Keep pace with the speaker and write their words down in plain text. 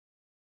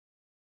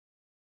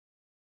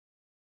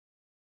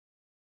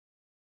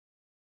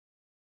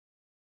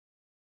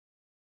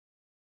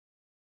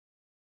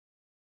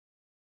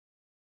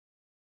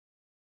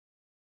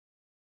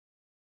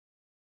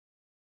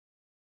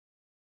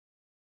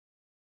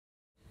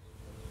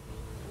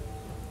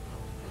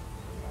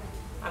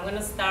I'm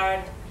gonna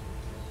start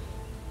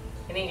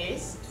in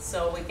English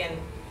so I'm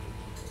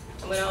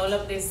gonna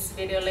upload this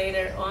video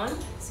later on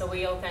so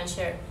we all can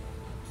share.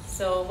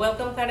 So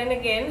welcome Karen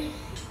again.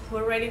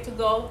 We're ready to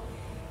go.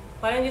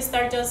 Why don't you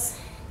start just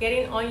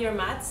getting on your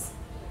mats?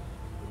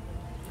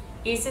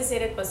 Easy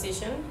seated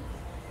position.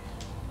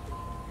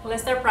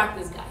 Let's start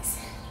practice, guys.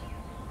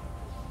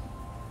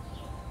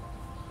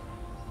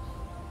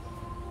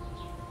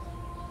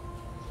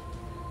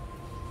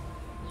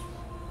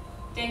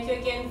 Thank you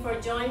again for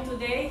joining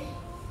today.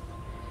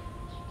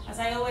 As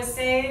I always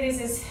say,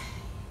 this is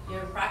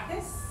your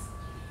practice.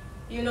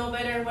 You know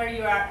better where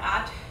you are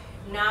at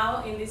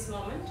now in this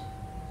moment.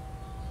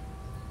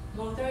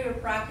 Go through your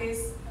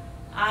practice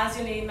as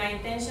you need. My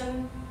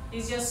intention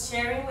is just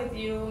sharing with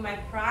you my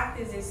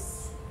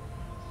practice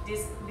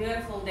this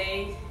beautiful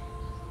day.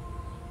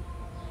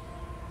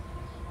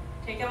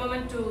 Take a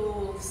moment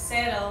to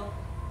settle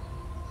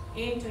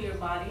into your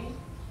body.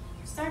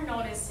 Start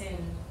noticing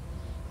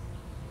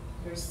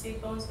your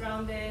sit bones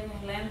grounded,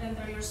 lengthen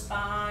through your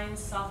spine,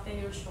 soften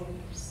your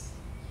shoulders.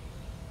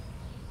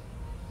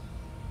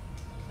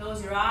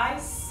 Close your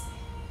eyes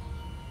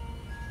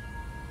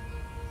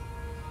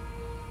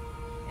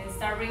and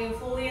start bringing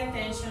fully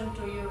attention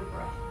to your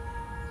breath.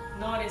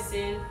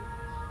 Noticing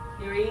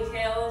your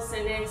inhales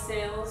and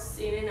exhales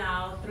in and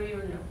out through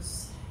your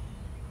nose.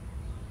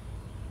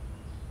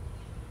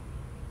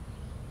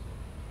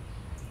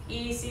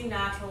 Easy,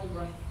 natural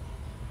breath.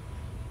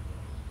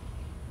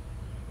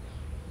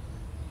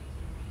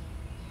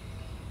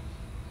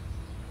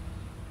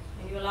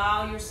 You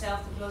allow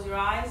yourself to close your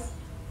eyes,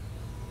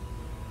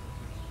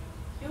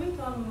 you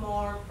become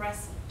more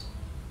present.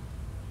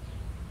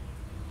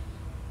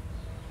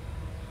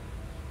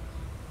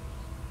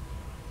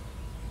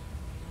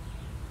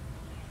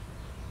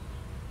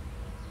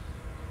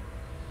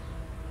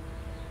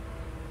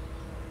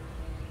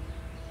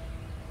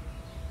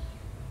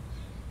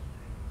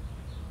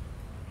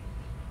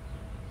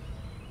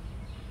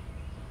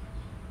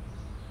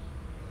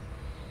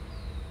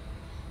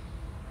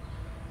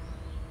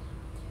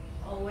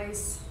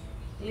 Always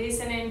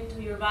listening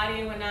to your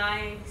body. When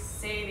I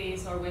say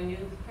this or when you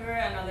hear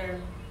another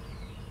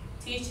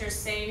teacher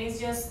saying, it's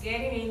just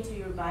getting into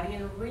your body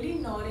and really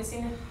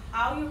noticing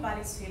how your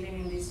body is feeling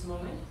in this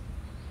moment.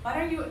 What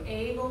are you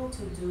able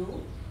to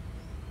do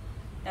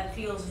that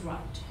feels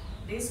right?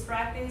 This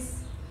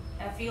practice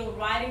that feels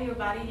right in your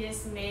body,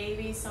 yes,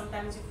 maybe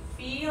sometimes you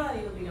feel a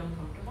little bit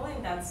uncomfortable,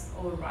 and that's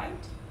all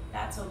right.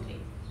 That's okay.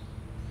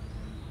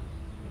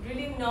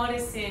 Really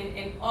noticing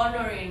and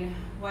honoring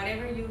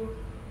whatever you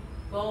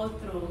go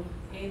through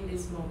in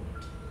this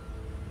moment.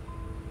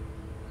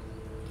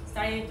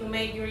 Starting to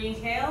make your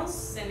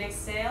inhales and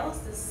exhales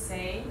the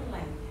same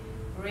length.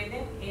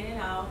 Breathing in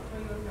and out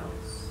through your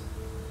nose.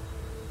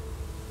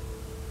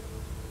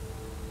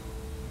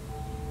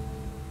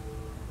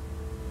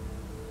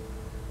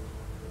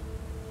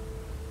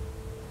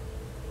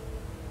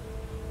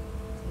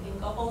 Taking a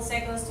couple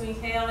seconds to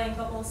inhale and a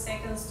couple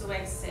seconds to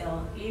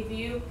exhale. If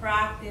you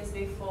practice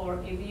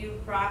before, if you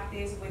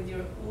practice with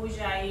your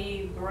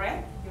Ujjayi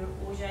breath, your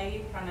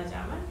Ujjayi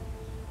pranayama,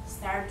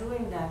 start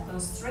doing that.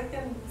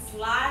 Constricting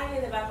slightly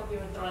the back of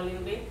your throat a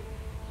little bit.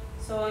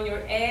 So on your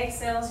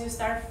exhales, you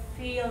start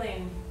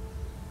feeling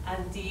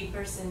a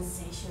deeper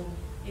sensation.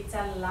 It's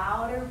a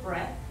louder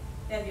breath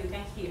that you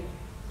can hear,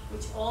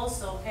 which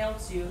also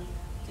helps you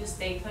to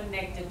stay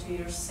connected to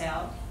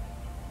yourself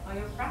on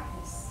your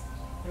practice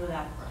through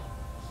that breath.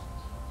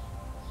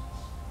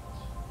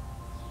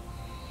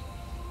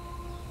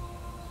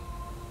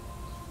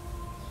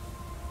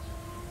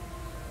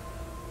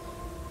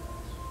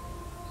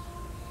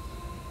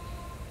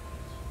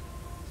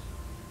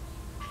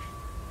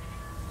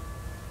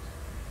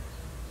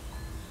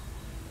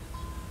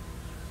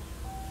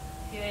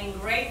 Feeling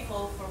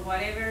grateful for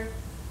whatever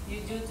you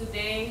do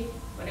today,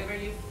 whatever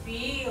you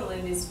feel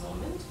in this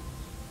moment.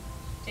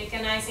 Take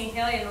a nice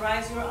inhale and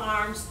rise your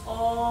arms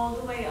all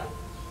the way up.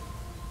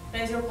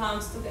 Press your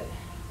palms together.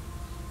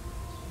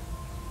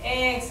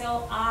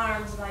 Exhale,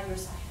 arms by your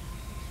side.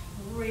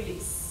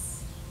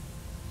 Release.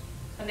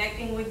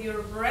 Connecting with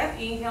your breath,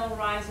 inhale,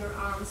 rise your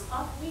arms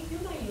up. You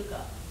might look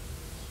up.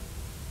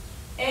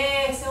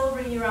 Exhale,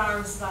 bring your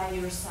arms by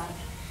your side.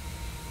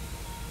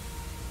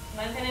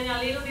 Lengthening a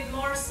little bit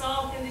more,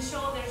 soft in the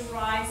shoulders,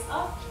 rise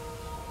up.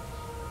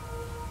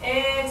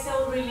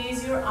 Exhale,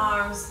 release your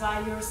arms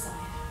by your side.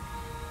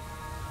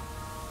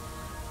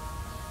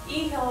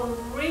 Inhale,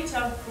 reach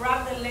up,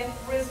 grab the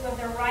left wrist with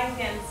the right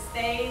hand.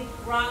 Stay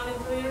grounded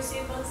through your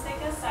sit bones.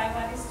 Take a side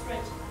body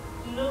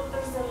stretch. Look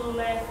towards the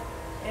left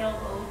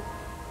elbow.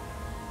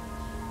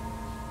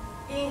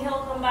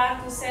 Inhale, come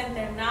back to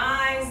center.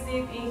 Nice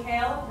deep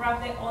inhale.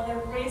 Grab the other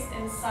wrist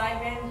and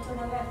side bend to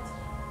the left.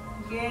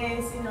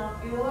 Gazing a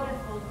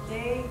beautiful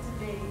day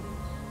today.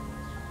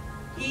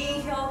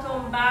 Inhale,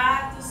 come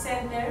back to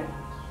center.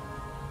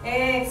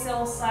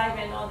 Exhale, side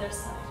bend, other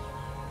side.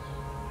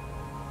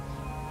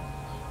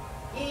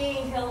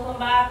 Inhale, come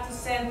back to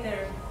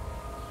center.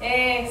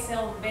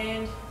 Exhale,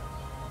 bend.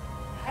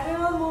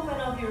 Lateral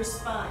movement of your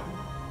spine.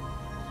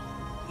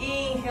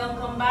 Inhale,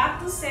 come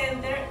back to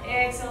center.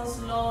 Exhale,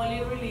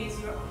 slowly release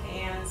your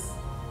hands,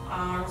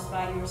 arms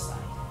by your side.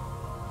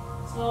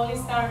 Slowly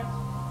start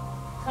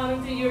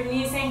coming to your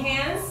knees and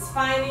hands,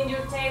 finding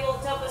your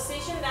tabletop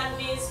position. That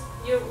means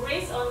your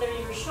wrists under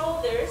your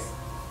shoulders,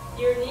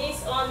 your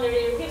knees under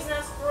your hips.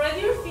 Now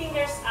spread your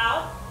fingers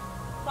out.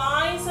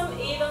 Find some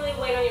evenly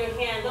weight on your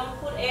hand. Don't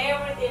put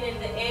everything in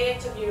the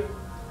edge of your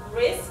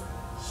wrist.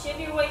 Shift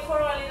your weight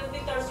forward a little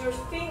bit towards your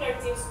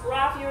fingertips.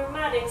 Grab your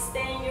mat,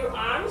 extend your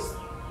arms.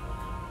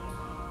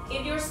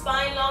 Keep your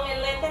spine long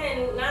and lengthened,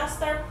 and now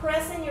start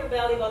pressing your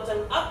belly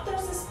button up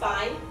towards the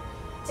spine,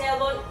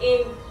 tailbone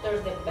in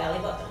towards the belly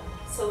button.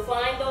 So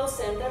find those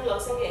center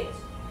locks engaged.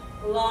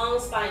 Long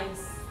spine.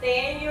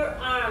 Extend your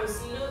arms,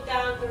 look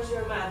down towards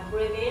your mat.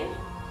 Breathe in,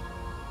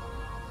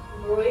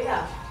 breathe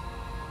out.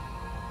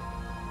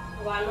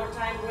 One more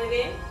time, breathe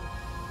in.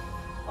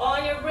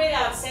 On your breathe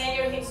out, send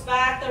your hips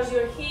back towards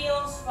your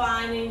heels,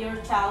 finding your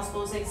child's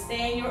pose.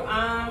 Extend your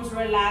arms,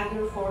 relax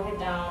your forehead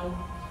down.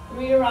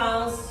 3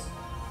 rounds,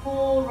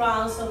 full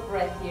rounds of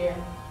breath here.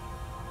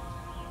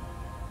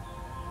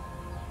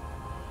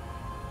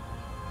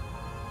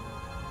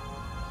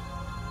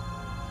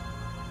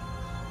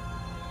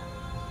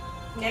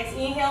 Next,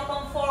 inhale,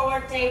 come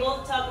forward,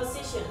 tabletop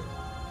position.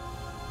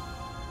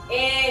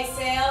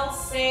 Exhale,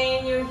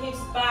 send your hips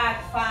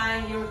back,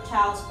 find your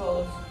child's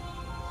pose.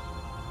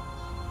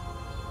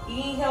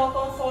 Inhale,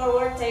 come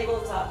forward,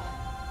 tabletop.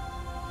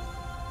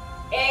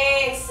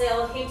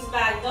 Exhale, hips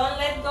back. Don't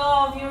let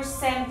go of your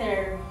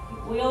center.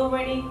 We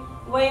already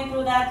went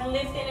through that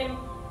lifting and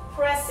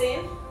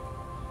pressing,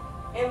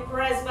 and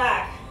press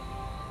back.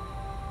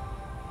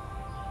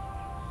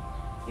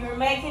 You're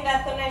making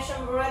that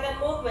connection, breath and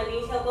movement.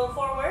 Inhale, go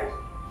forward.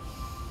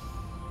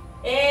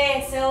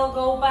 Exhale,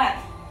 go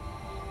back.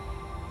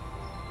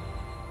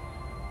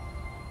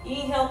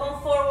 Inhale,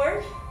 come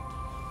forward.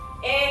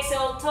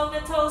 Exhale, tuck the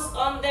toes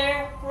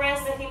under,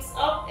 press the hips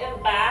up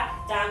and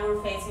back,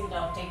 downward facing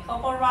dog. Take a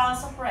couple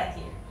rounds of breath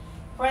here.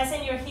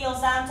 Pressing your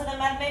heels down to the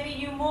mat. Maybe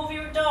you move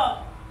your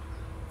dog.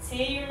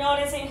 See, you're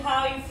noticing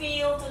how you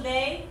feel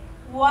today.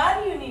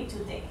 What do you need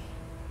today?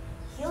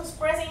 Heels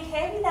pressing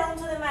heavy down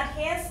to the mat.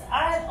 Hands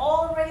are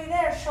already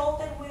there,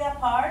 shoulders width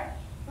apart.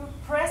 You're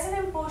pressing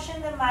and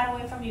pushing the mat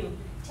away from you.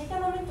 Take a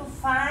moment to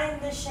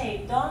find the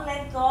shape. Don't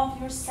let go of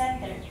your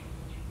center.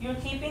 You're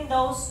keeping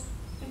those,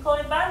 we call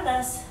it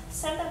bandas,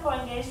 center core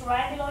engaged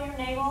right below your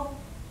navel,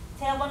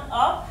 tailbone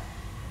up.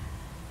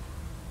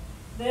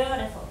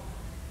 Beautiful.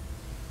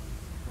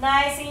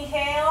 Nice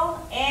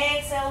inhale,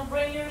 exhale,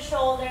 bring your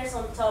shoulders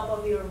on top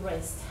of your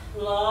wrist.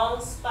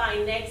 Long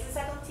spine. Next is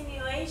a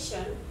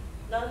continuation.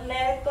 Don't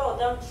let it go,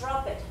 don't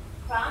drop it.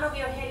 Crown of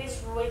your head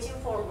is reaching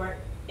forward.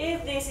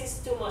 If this is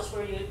too much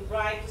for you,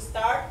 right to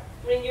start,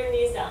 bring your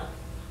knees down.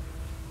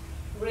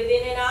 Breathe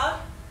in and out.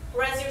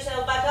 Press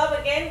yourself back up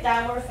again,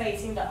 downward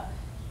facing dog.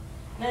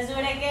 Let's do it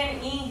again.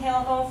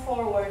 Inhale, go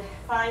forward.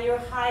 Find your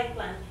high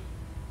plank.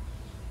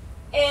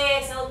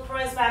 Exhale,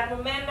 press back.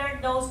 Remember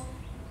those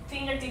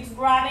fingertips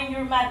grabbing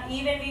your mat,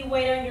 evenly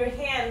weight on your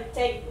hand.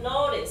 Take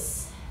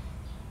notice.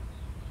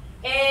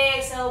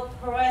 Exhale,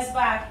 press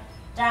back,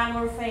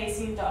 downward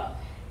facing dog.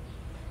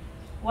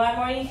 One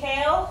more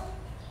inhale.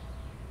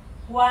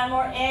 One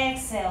more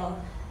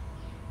exhale.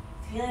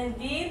 Feeling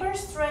deeper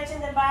stretch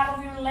in the back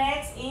of your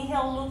legs.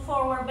 Inhale, look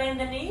forward, bend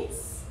the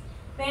knees.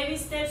 Baby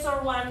steps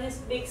or one this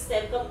big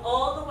step. Come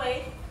all the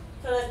way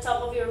to the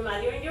top of your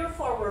mat. You're in your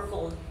forward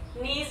fold.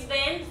 Knees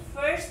bent,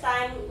 first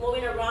time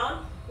moving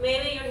around.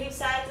 Maybe your hips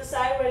side to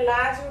side.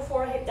 Relax your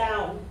forehead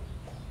down.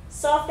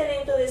 Soften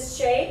into this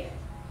shape.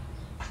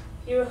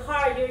 Your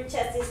heart, your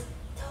chest is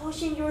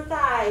touching your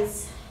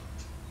thighs.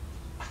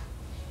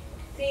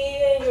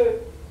 Feeling your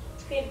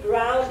feet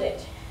grounded.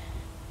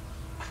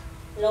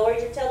 Lower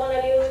your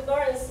tailbone a little bit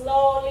more and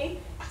slowly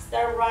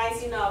start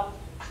rising up.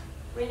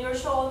 Bring your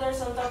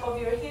shoulders on top of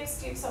your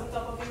hips, hips on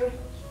top of your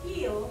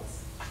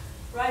heels.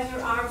 Rise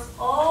your arms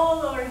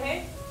all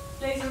overhead.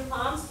 Place your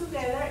palms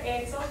together.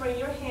 Exhale, bring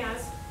your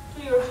hands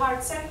to your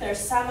heart center,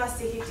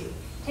 Namaste.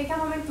 Take a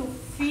moment to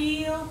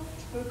feel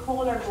your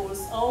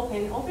collarbones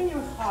open. Open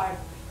your heart.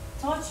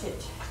 Touch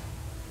it.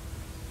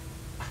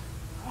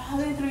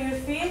 Crawling through your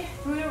feet,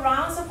 3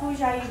 rounds of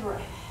Ujjayi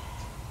breath.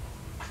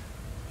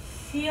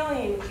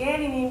 Feeling,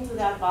 getting into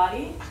that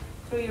body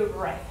through your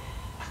breath.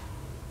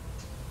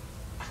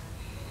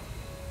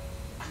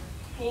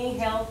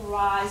 Inhale,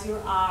 rise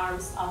your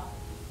arms up.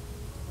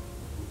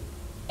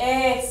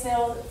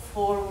 Exhale,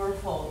 forward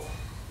fold.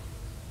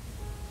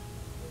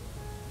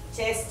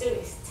 Chest to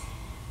wrist.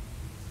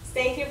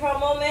 Stay here for a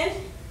moment.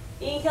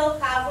 Inhale,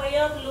 halfway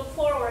up, look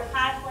forward,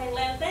 halfway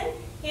lengthen.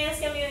 Hands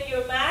can be on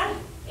your mat.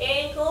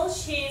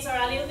 Ankles, shins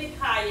are a little bit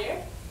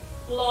higher.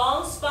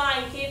 Long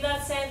spine, keep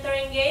that center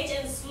engaged,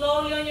 and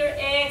slowly on your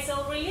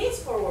exhale,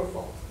 release, forward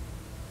fold.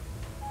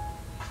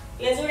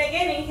 Let's do it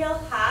again. Inhale,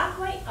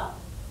 halfway up.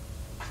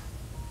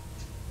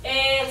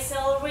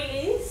 Exhale,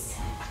 release.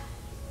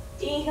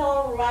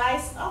 Inhale,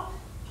 rise up.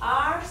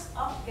 Arms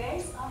up,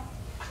 gaze up.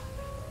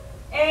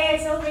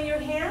 Exhale, bring your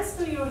hands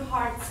to your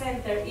heart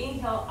center.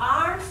 Inhale,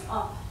 arms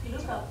up.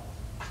 Look up.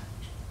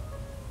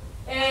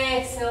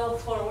 Exhale,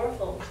 forward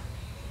fold.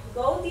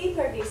 Go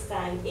deeper this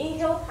time.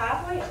 Inhale,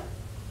 halfway up.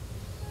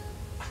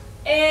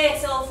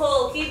 Exhale,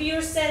 fold. Keep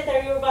your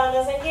center, your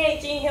balance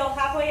engaged. Inhale,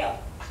 halfway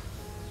up.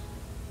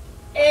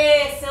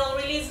 Exhale,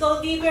 release,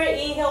 go deeper.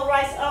 Inhale,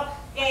 rise up,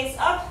 gaze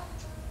up.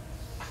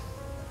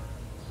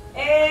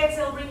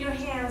 Exhale, bring your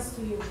hands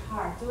to your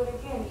heart. Do it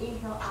again.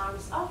 Inhale,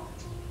 arms up.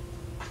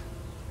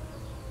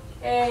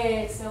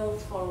 Exhale,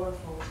 forward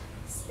fold.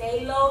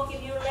 Stay low,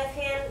 keep your left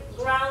hand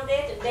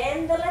grounded.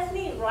 Bend the left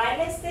knee, right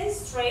leg stay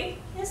straight.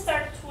 And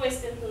start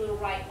twisting to the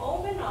right.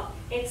 Open up.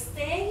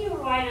 Extend your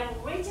right arm,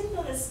 reach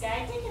into the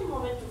sky. Take a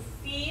moment to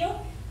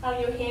feel how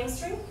your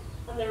hamstring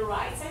on the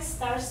right side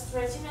starts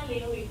stretching a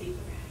little bit deeper.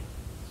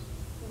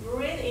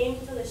 Breathe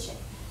into the shape.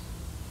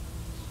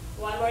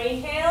 One more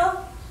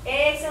inhale.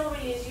 Exhale,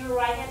 release your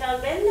right hand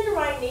down. Bend the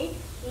right knee.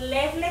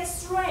 Left leg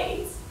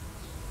straight.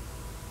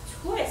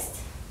 Twist.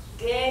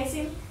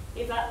 Gazing,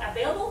 if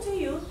available to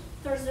you,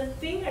 towards the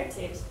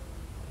fingertips.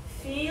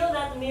 Feel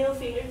that middle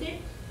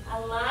fingertip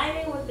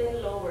aligning with the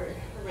lower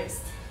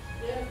wrist.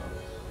 Beautiful.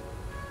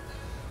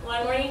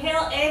 One more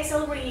inhale.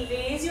 Exhale,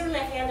 release your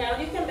left hand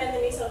down. You can bend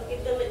the knees, so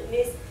keep the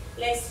knees,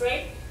 legs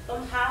straight.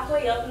 Come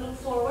halfway up, look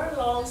forward,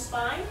 long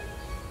spine.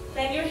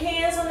 Then your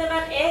hands on the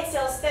mat.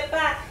 Exhale, step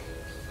back.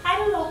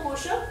 High to low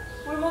push-up.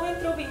 We're moving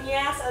through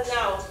vinyasa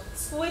now.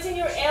 Squeezing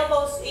your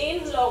elbows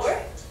in,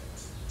 lower.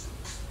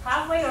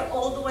 Halfway or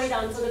all the way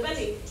down to the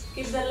belly.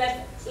 Keep the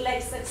left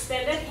legs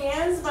extended,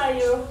 hands by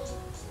your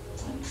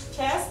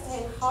chest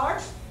and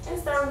heart. And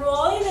start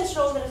rolling the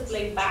shoulders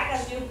blade back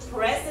as you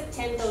press the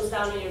 10 toes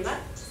down on your mat.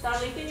 Start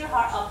lifting your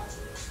heart up.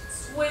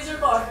 Squeeze your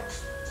core.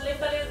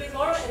 Lift a little bit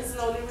more and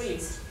slowly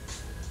release.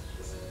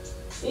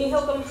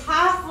 Inhale, come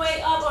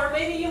halfway up, or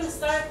maybe you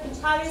start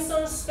having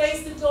some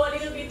space to go a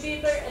little bit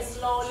deeper and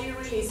slowly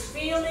release.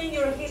 Feeling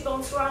your hip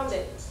bones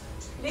grounded.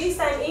 This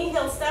time,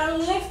 inhale, start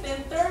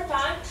lifting. Third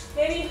time,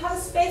 maybe you have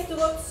space to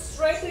go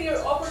straight to your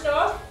upper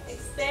dog.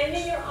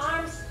 Extending your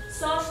arms,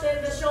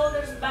 soften the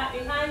shoulders back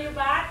behind your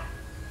back.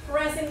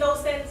 Pressing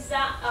those 10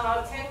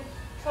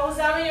 toes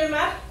down on your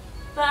mat.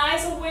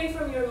 Thighs away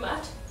from your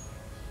mat.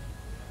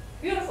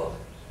 Beautiful.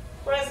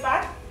 Press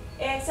back.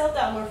 Exhale,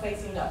 downward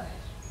facing dog.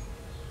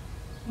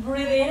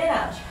 Breathe in and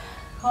out.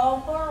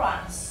 Couple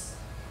rounds.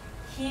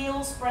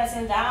 Heels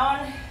pressing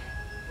down.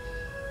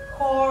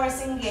 Core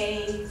is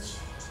engaged.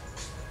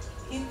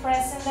 Keep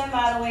pressing the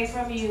mat away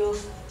from you.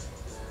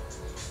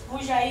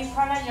 Ujjayi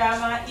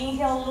pranayama.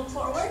 Inhale, look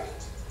forward.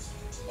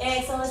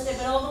 Exhale, step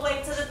it all the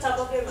way to the top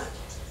of your mat.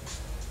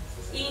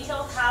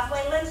 Inhale,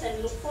 halfway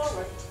lengthen, look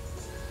forward.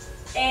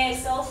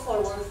 Exhale,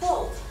 forward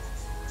fold.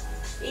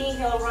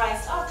 Inhale,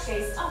 rise up,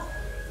 gaze up.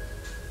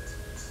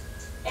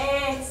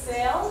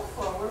 Exhale,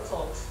 forward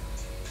fold.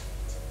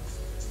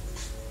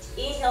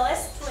 Inhale,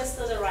 let's twist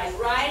to the right.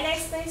 Right leg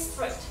stay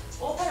straight.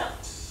 Open up.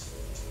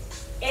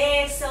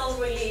 Exhale,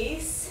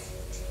 release.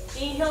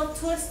 Inhale,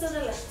 twist to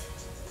the left.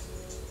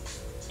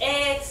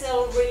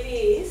 Exhale,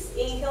 release.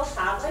 Inhale,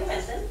 halfway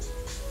lengthen.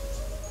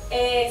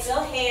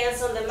 Exhale,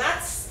 hands on the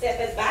mat. Step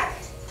it back.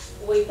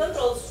 With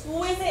control,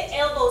 squeeze the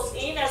elbows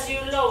in as you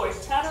lower.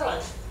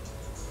 Chaturanga.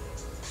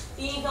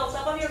 Inhale,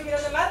 top of your feet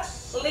on the mat.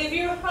 Lift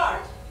your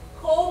heart.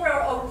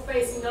 Cobra over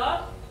facing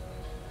dog.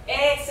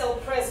 Exhale,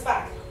 press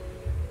back.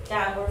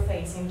 Downward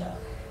facing dog.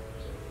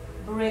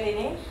 Breathing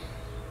in.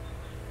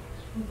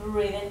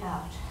 Breathing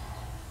out.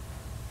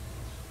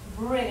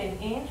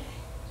 Breathing in.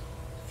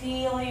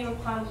 Feel your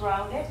palm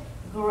grounded.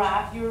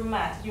 Grab your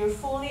mat. You're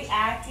fully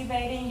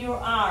activating your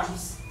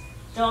arms.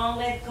 Don't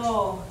let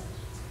go.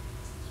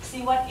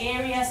 See what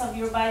areas of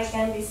your body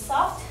can be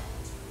soft.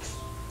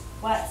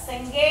 What's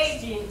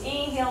engaging.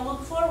 Inhale,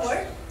 look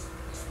forward.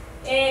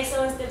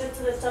 Exhale, step it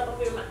to the top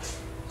of your mat.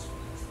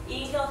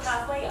 Inhale,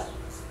 halfway up.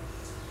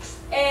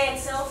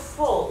 Exhale,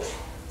 fold.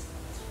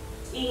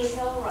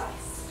 Inhale,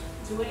 rise.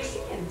 Do it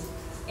again.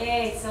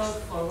 Exhale,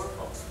 forward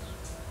fold.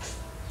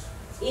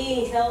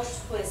 Inhale,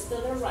 twist to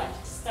the right.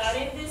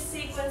 Starting this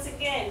sequence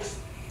again.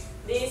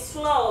 This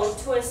flow,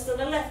 twist to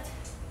the left.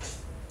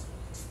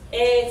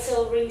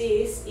 Exhale,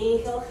 release.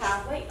 Inhale,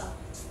 halfway up.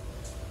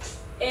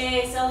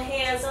 Exhale,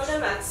 hands on the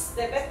mat.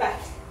 Step it back.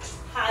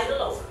 High to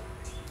low.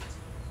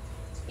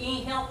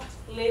 Inhale,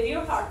 lift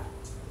your heart.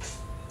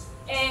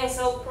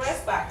 Exhale,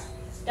 press back.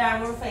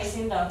 Downward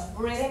facing dog.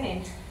 Breathing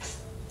in.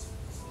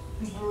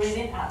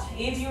 Breathing out.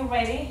 If you're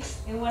ready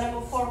and want to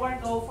move forward,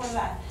 go for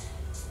that.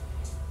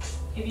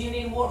 If you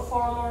need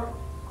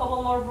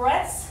couple more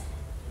breaths,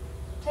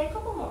 take a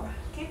couple more.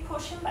 Keep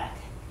pushing back.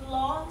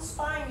 Long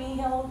spine.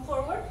 Inhale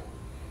forward.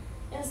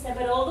 And step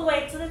it all the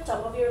way to the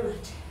top of your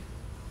mat.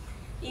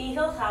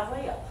 Inhale,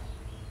 halfway up.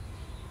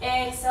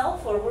 Exhale,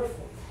 forward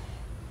fold.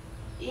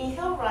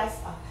 Inhale, rise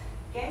up.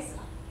 Gaze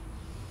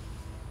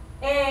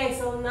up.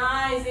 Exhale,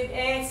 nice.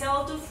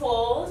 Exhale to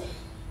fold.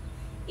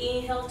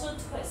 Inhale to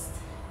twist.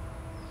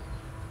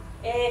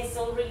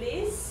 Exhale,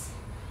 release.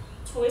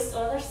 Twist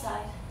other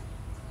side.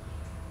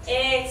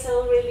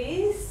 Exhale,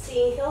 release.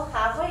 Inhale,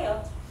 halfway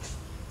up.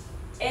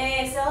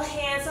 Exhale,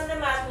 hands on the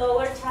mat,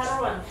 lower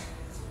chaturanga.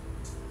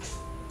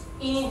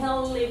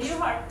 Inhale, lift your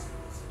heart.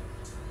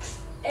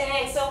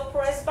 Exhale,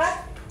 press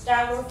back,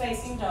 downward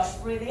facing dog.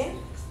 Breathe in,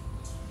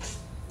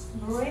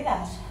 breathe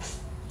out.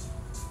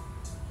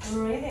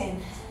 Breathe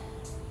in,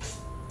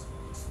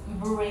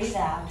 breathe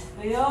out.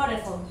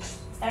 Beautiful.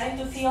 Starting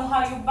to feel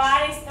how your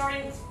body is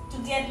starting to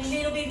get a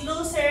little bit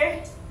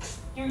looser.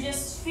 You're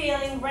just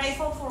feeling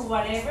grateful for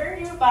whatever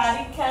your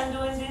body can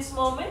do in this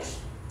moment.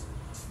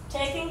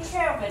 Taking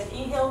care of it.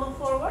 Inhale, look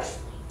forward.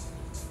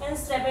 And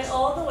step it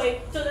all the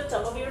way to the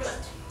top of your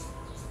mat.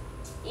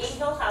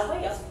 Inhale,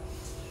 halfway up.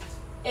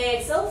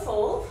 Exhale,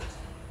 fold.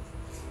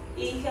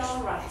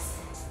 Inhale, rise.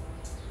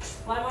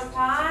 One more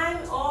time,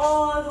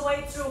 all the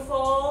way through,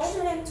 fold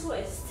and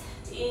twist.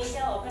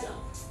 Inhale, open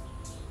up.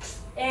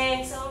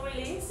 Exhale,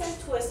 release and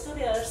twist to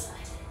the other side.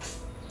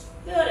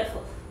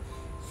 Beautiful.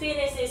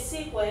 Finish this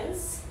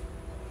sequence.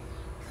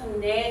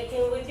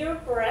 Connecting with your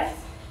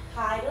breath.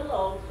 High to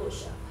low,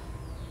 push up.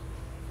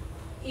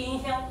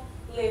 Inhale,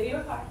 lift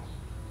your heart.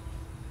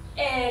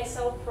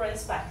 Exhale,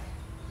 press back.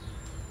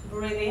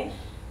 Breathe in.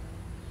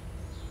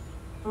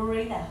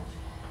 Breathe out.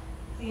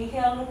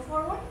 Inhale, look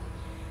forward.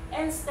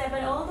 And step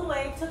it all the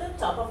way to the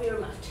top of your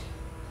mat.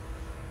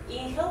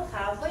 Inhale,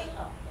 halfway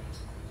up.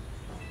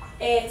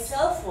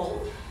 Exhale,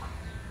 fold.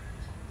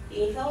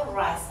 Inhale,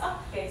 rise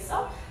up, face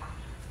up.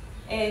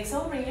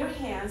 Exhale, bring your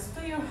hands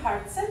to your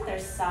heart center,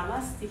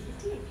 Namaste.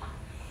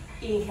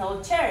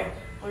 Inhale, chair.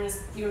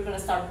 You're gonna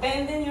start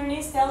bending your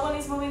knees, tailbone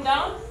is moving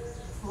down.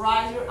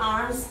 Rise your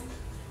arms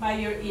by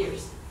your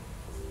ears.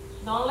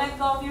 Don't let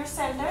go of your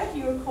center,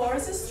 your core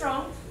is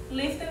strong.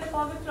 Lifting the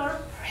pelvic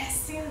floor,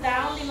 pressing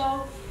down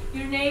below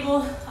your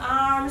navel,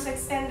 arms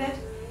extended.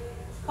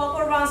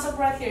 Couple rounds of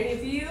breath here.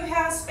 If you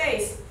have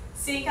space,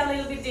 sink a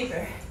little bit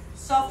deeper.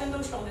 Soften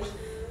those shoulders.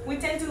 We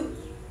tend to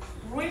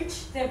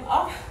reach them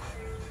up,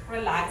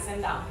 relax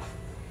and down.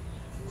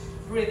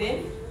 Breathe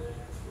in,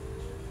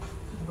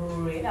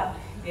 breathe out.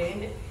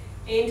 Get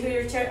into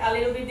your chair a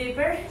little bit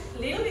deeper,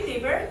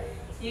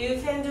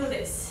 You can do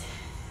this.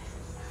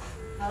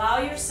 Allow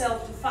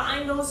yourself to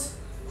find those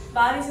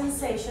body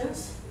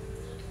sensations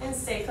and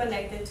stay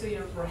connected to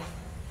your breath.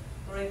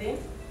 Breathe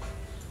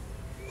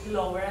in,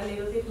 lower a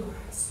little bit more.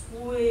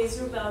 Squeeze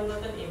your belly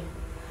button in.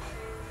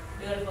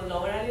 Beautiful,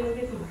 lower a little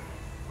bit more.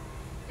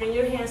 Bring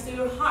your hands to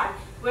your heart.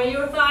 When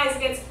your thighs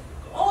get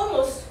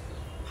almost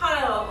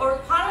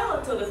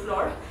parallel to the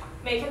floor,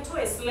 make a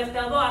twist. Left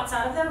elbow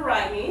outside of the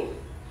right knee.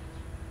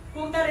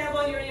 Hook that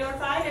elbow near your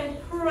thigh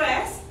and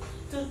press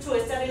to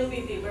twist a little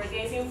bit deeper.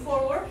 Gazing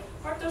forward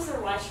or to the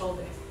right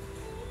shoulder.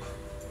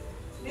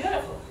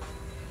 Beautiful.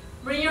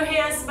 Bring your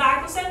hands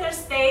back to center.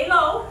 Stay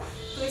low.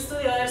 Twist to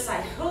the other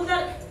side. Hook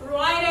that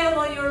right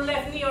elbow, your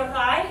left knee or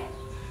thigh.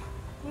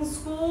 And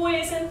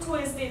squeeze and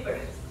twist deeper.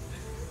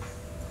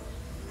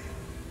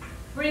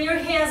 Bring your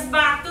hands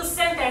back to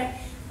center.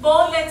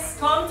 Both legs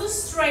come to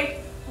straight.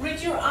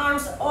 Reach your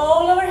arms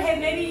all overhead.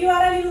 Maybe you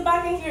add a little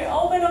back in here.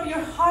 Open up your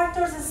heart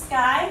towards the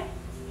sky.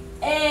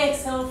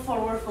 Exhale,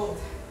 forward fold.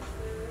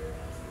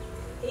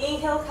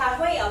 Inhale,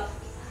 halfway up.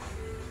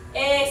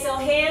 Exhale,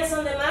 hands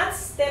on the mat.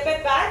 Step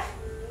it back.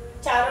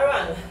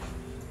 Chaturanga.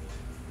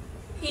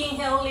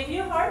 Inhale, lift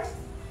your heart.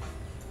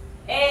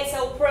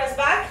 Exhale, press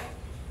back.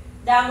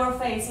 Downward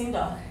facing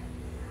dog.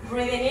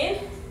 Breathing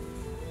in.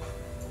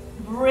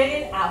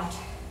 Breathing out.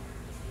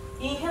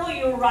 Inhale,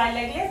 your right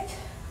leg lift.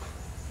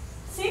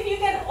 See if you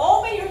can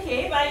open your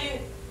hip. I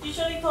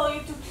usually tell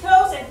you to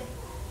close it.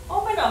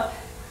 Open up.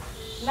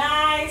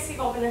 Nice hip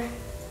opener.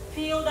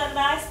 Feel that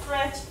nice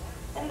stretch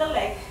in the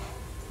leg.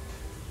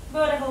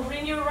 Beautiful.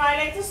 Bring your right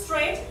leg to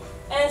straight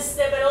and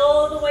step it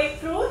all the way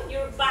through.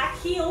 Your back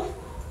heel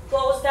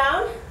goes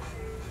down.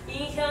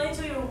 Inhale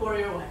into your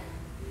warrior one.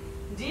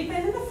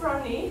 Deepen in the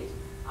front knee.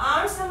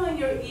 Arms on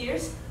your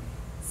ears.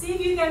 See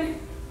if you can,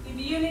 if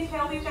you need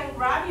help, you can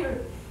grab your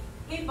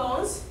hip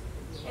bones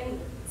and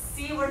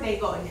see where they're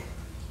going.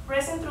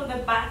 Pressing through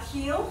the back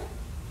heel.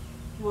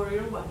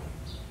 Warrior one.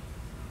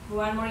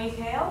 One more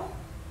inhale.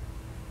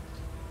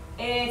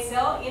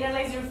 Exhale.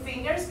 Interlace your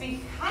fingers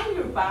behind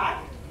your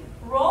back.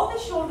 Roll the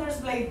shoulders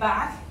blade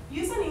back.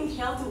 Use an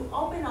inhale to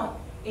open up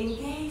and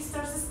gaze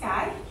towards the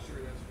sky.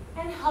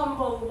 And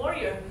humble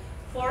warrior.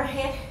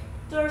 Forehead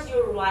towards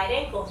your right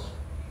ankle.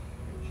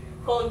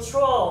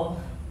 Control.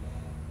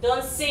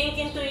 Don't sink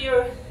into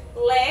your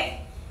leg.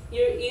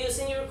 You're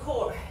using your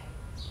core.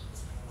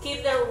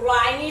 Keep the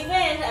right knee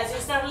bent as you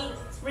start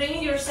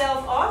bringing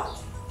yourself up.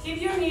 Keep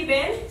your knee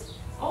bent.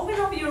 Open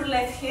up your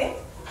left hip.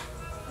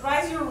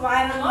 Rise your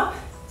right arm up.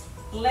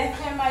 Left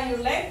hand by your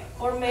leg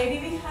or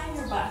maybe behind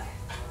your back.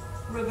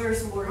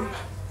 Reverse warrior.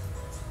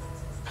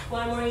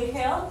 One more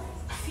inhale.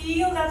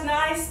 Feel that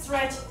nice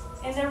stretch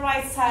in the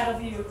right side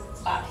of your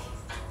body.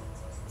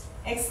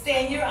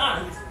 Extend your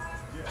arm.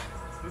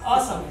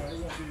 Awesome.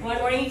 One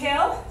more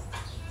inhale.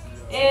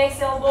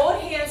 Exhale,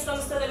 both hands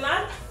comes to the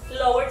mat.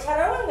 Lower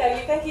chaturanga.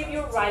 You can keep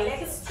your right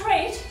leg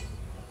straight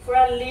for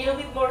a little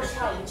bit more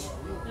challenge.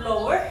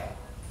 Lower.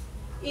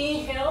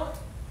 Inhale.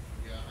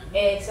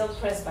 Exhale,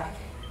 press back.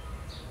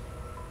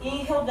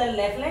 Inhale, the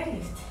left leg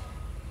lift.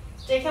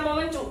 Take a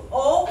moment to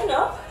open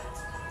up.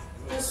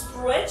 You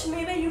stretch,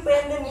 maybe you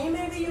bend the knee,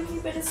 maybe you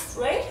keep it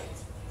straight.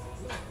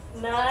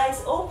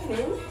 Nice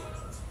opening.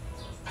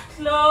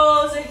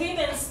 Close the hip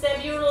and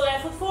step your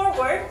left foot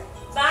forward.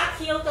 Back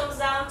heel comes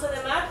down to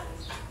the mat.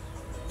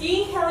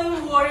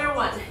 Inhaling warrior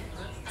one.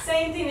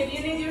 Same thing, if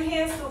you need your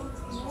hands to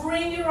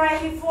bring your right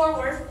hip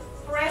forward,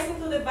 press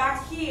into the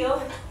back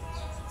heel,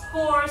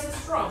 core is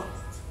strong.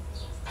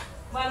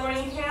 One more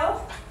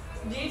inhale,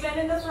 deep bend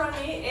in the front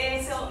knee,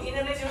 exhale,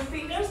 interlace your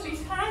fingers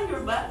behind your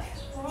back,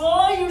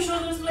 roll your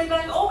shoulders, blade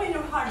back, open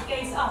your heart,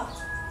 gaze up.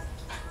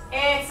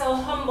 Exhale,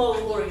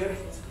 humble warrior.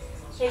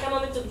 Take a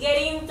moment to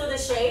get into the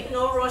shape,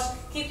 no rush,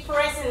 keep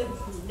pressing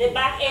the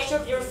back edge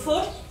of your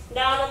foot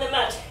down on the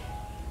mat.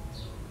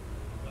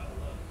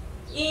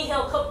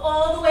 Inhale, come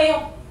all the way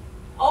up.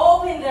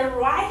 Open the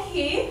right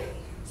hip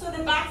so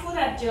the back foot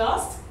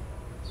adjusts.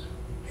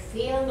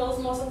 Feel those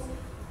muscles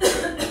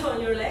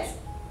on your legs.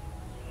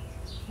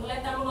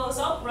 Left arm goes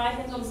up, right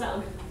hand comes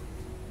down.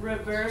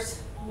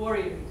 Reverse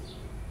warrior.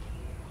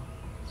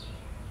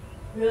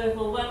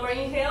 Beautiful. One more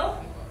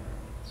inhale.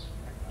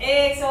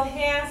 Exhale,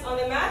 hands on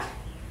the mat.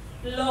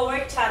 Lower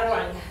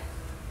chaturanga.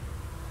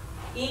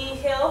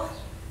 Inhale,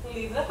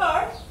 leave the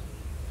heart.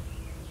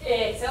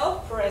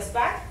 Exhale, press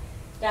back.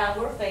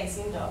 Downward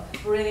facing dog.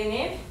 Breathing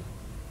in.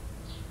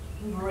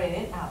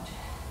 Breathing out.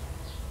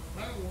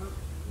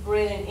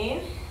 Breathing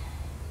in.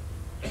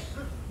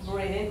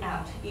 Breathing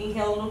out.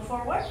 Inhale, look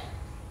forward.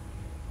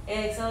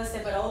 Exhale,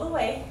 step it all the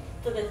way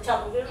to the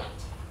top of your mat.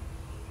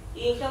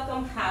 Inhale,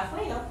 come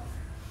halfway up.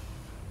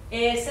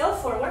 Exhale,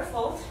 forward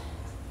fold.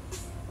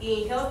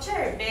 Inhale,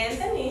 chair.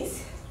 Bend the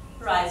knees.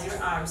 Rise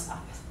your arms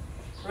up.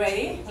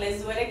 Ready?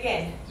 Let's do it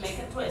again. Make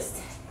a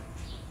twist.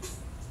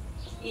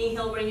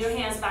 Inhale, bring your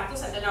hands back to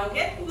center. Now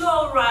get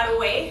low right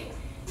away.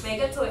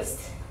 Make a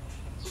twist.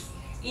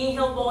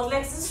 Inhale, both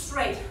legs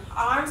straight.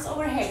 Arms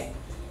overhead.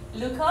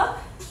 Look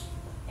up.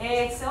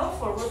 Exhale,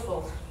 forward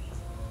fold.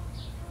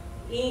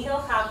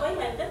 Inhale, halfway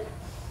lengthen.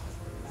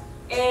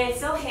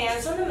 Exhale,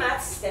 hands on the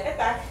mat, step it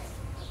back.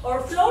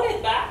 Or float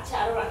it back,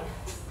 chaturanga.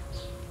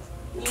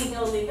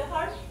 Inhale, leave the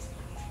heart.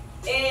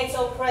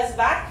 Exhale, press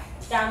back,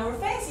 downward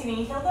facing.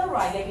 Inhale, the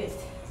right leg lift.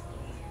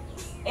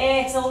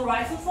 Exhale,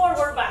 right foot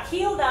forward, back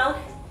heel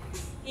down.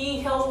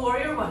 Inhale,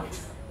 warrior one.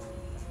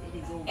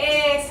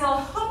 Exhale,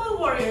 humble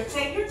warrior.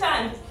 Take your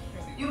time.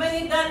 You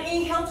may need that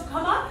inhale to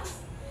come up.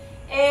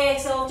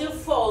 Exhale to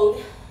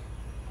fold.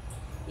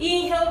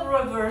 Inhale,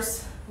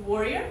 reverse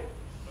warrior.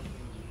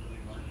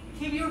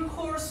 Keep your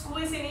core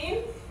squeezing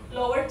in.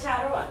 Lower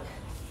chaturanga.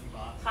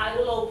 High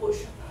to low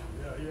push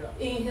up.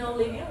 Inhale,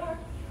 leave your heart.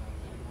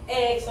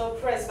 Exhale,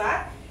 press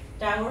back.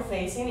 Downward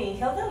facing.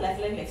 Inhale, the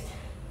left leg lift.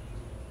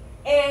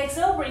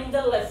 Exhale, bring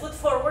the left foot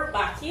forward,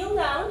 back heel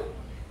down.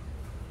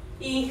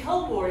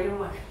 Inhale, warrior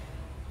one.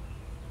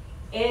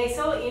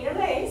 Exhale,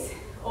 interlace.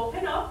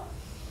 Open up.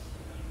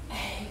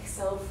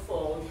 Exhale,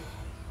 fold.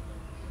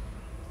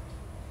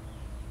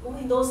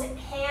 Moving those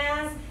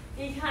hands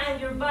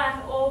behind your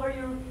back, over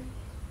your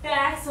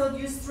back, so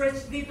you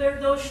stretch deeper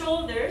those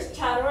shoulders.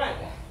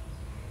 Chaturanga.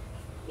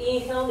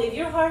 Inhale, leave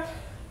your heart.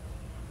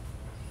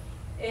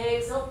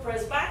 Exhale,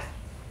 press back.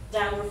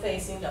 Downward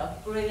facing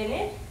dog. Breathing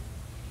in.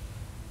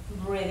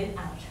 Breathing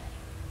out.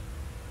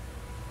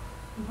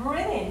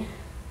 Breathe in.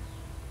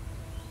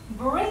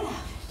 Breathe out.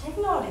 Take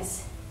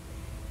notice.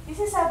 This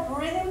is a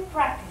breathing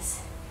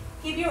practice.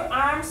 Keep your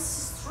arms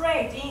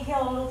straight.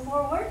 Inhale, look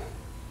forward.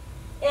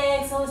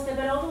 Exhale, step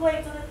it all the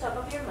way to the top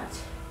of your mat.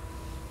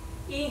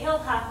 Inhale,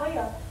 halfway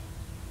up.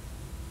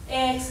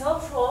 Exhale,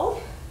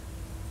 fold.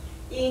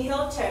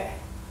 Inhale, chair.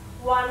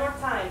 One more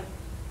time.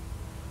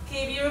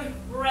 Keep your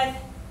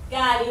breath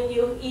guiding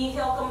you.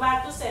 Inhale, come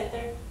back to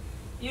center.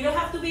 You don't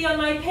have to be on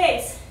my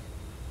pace.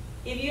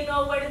 If you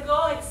know where to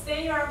go,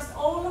 extend your arms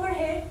all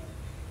overhead.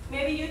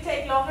 Maybe you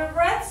take longer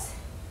breaths.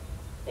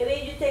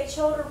 Maybe you take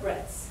shorter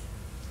breaths.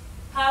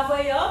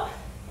 Halfway up.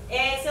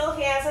 Exhale,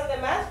 hands on the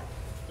mat.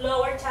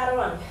 Lower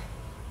chaturanga.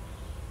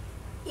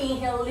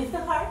 Inhale, lift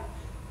the heart.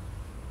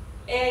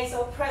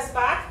 Exhale, press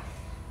back.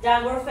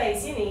 Downward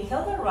facing.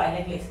 Inhale, the right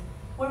leg lift.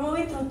 We're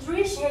moving through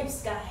three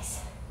shapes,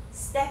 guys.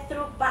 Step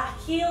through, back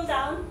heel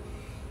down.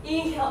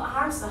 Inhale,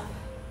 arms up.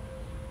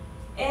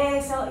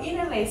 Exhale,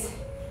 interlace.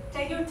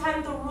 Take your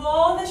time to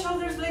roll the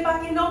shoulders, lay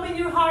back and open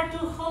your heart to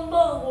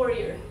humble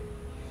warrior.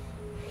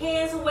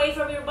 Hands away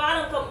from your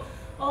bottom, come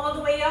all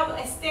the way up,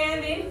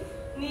 standing,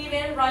 knee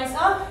bend, rise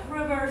up,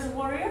 reverse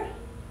warrior.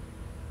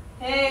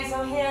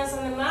 Exhale, hands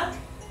on the mat,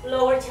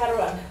 lower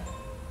chaturanga.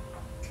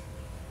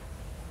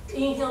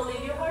 Inhale,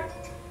 leave your heart.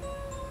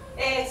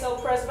 Exhale,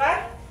 press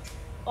back.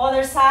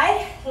 Other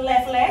side,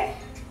 left leg.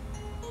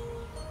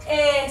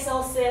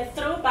 Exhale, step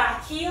through,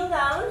 back heel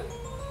down.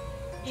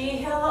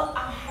 Inhale,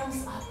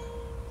 arms up.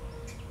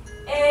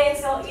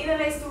 Exhale,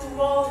 interlace to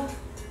roll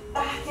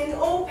back and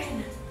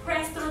open.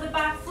 Press through the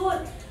back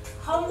foot.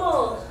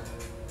 Humble.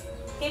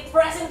 Keep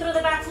pressing through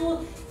the back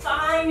foot.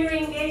 Find your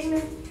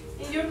engagement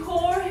in your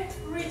core.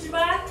 Reach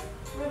back.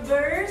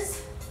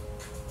 Reverse.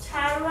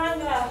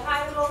 Chaturanga.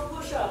 High low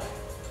push up.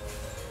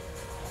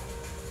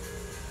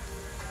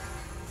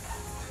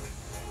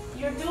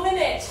 You're doing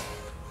it.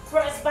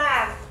 press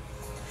back.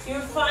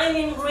 You're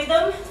finding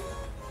rhythm.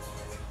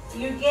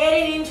 You get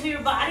it into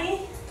your body,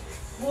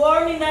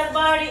 warming that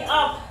body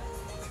up.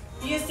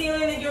 You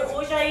still in your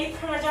Ujjayi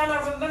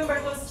Pranayama. Remember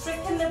to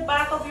straighten the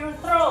back of your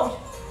throat.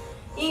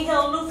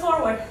 Inhale, look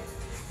forward.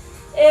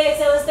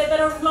 Exhale, step it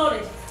or float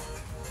it.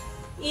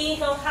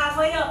 Inhale,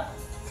 halfway up.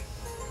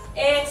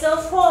 Exhale,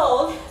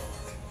 fold.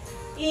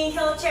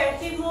 Inhale, chair,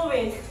 keep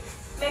moving.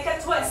 Make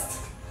a twist.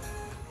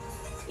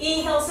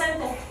 Inhale,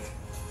 center.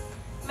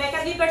 Make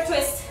a deeper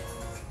twist.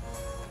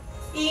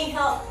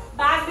 Inhale,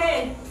 back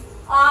bend,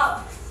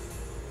 up.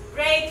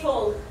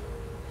 Grateful.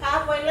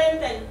 Halfway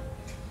lengthen.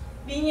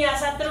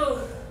 Vinyasa through.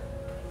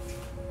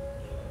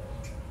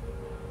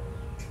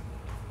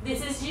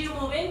 This is you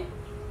moving.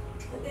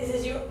 This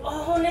is your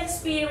own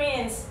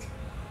experience.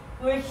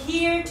 We're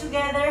here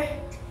together.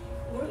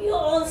 We're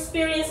all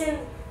experiencing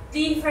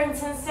different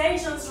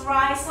sensations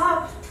rise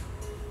up.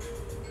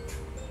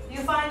 You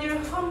find your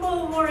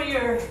humble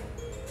warrior.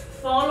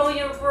 Follow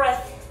your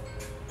breath.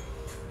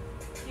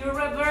 Your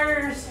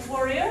reverse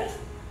warrior.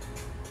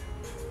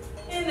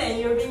 And then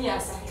your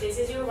vinyasa. This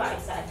is your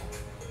right side.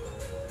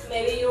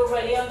 Maybe you're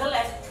already on the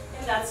left,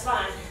 and that's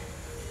fine.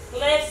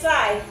 Left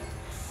side.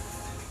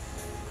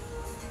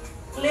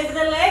 Lift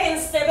the leg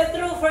and step it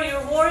through for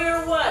your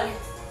warrior one.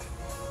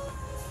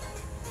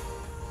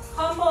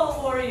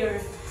 Humble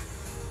warrior.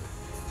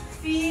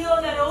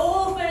 Feel that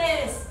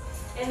openness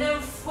and then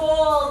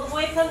fold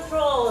with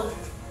control.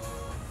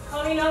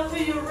 Coming up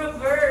to your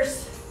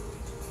reverse.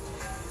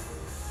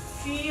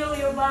 Feel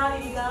your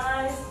body,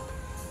 guys.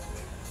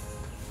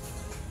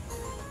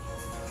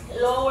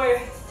 Lower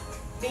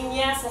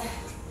vinyasa.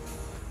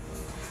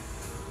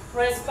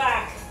 Press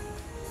back.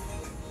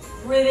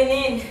 Breathing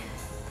in.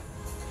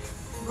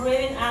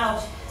 Breathing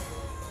out.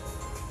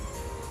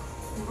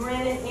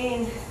 Breathing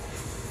in.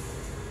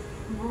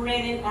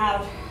 Breathing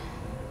out.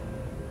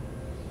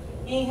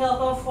 Inhale,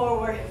 come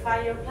forward.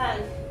 Find your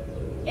plank.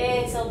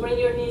 Exhale, bring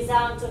your knees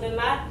down to the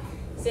mat.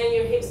 Send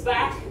your hips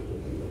back.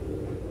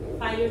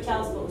 Find your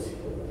child's pose.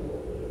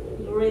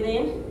 Breathe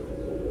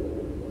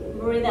in.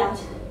 Breathe out.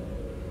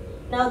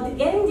 Now,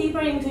 getting deeper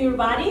into your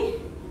body,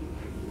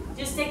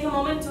 just take a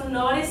moment to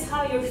notice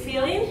how you're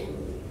feeling.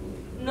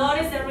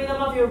 Notice the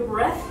rhythm of your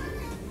breath.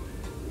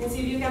 And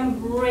see if you can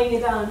bring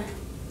it down.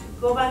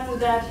 Go back to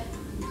that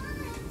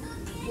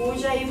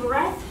Ujjayi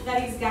breath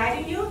that is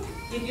guiding you.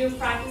 If you're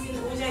practicing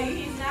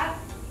Ujjayi, if not,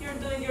 you're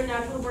doing your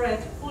natural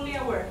breath, fully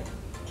aware.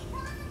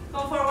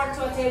 Come forward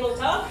to a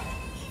tabletop.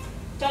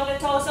 Tuck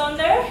the toes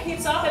under,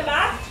 hips up and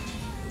back.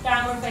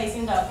 Downward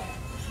facing dog.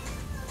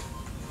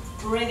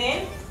 Breathe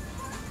in.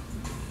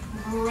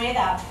 Breathe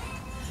out.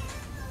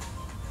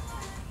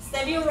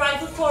 Step your right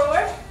foot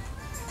forward,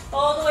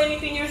 all the way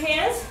between your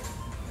hands.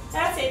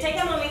 That's it. Take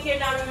a moment here.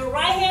 Now your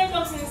right hand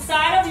comes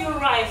inside of your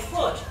right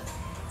foot.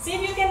 See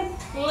if you can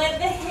let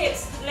the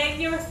hips, let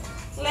your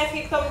left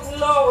hip come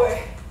lower.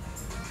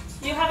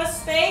 You have a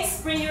space,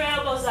 bring your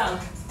elbows down.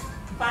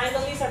 Find the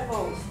lizard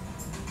pose.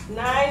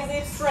 Nice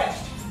deep stretch.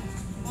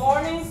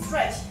 Morning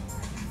stretch.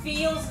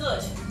 Feels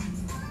good.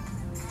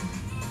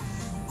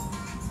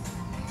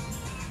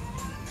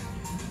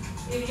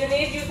 If you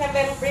need, you can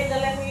then bring the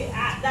left knee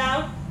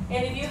down.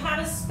 And if you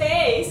have a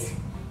space,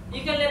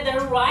 you can let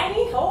the right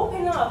knee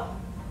open up.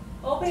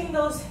 Opening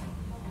those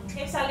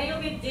hips a little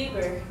bit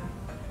deeper.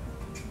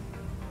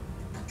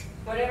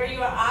 Wherever you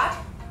are at,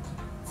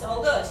 it's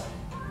all good.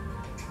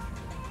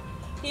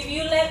 If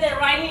you let the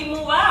right knee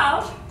move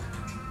out,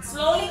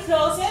 slowly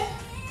close it.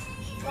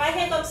 Right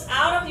hand comes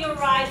out of your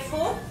right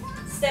foot.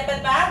 Step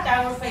it back,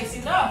 downward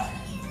facing dog.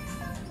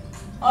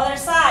 Other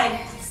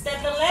side,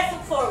 step the left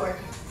foot forward.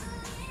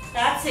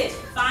 That's it.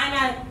 Find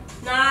a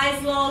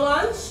nice low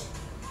lunge.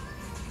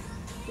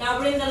 Now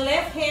bring the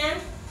left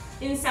hand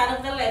inside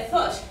of the left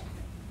foot.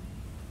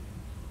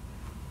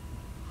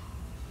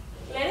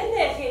 Letting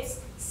the hips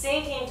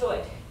sink into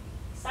it.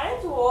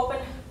 Starting to open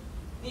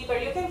deeper.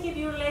 You can keep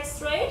your legs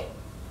straight.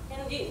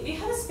 And if you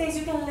have a space,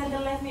 you can let the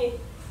left knee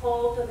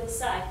fall to the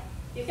side.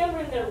 You can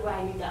bring the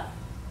right knee down.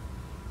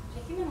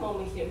 Taking a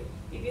moment here.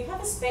 If you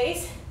have a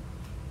space,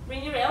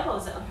 bring your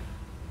elbows down.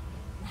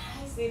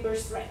 Nice deeper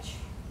stretch.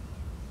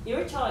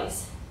 Your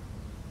choice.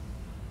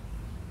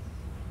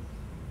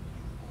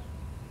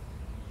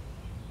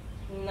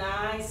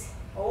 Nice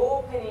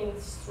opening,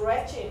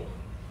 stretching.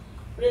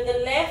 Bring the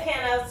left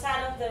hand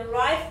outside of the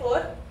right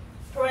foot.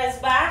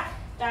 Press back,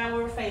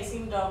 downward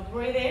facing dog.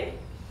 Breathe in.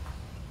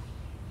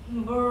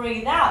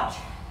 Breathe out.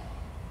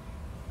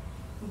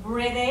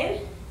 Breathe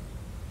in.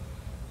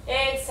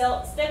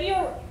 Exhale. Step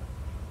your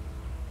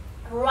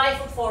right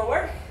foot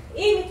forward,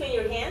 in between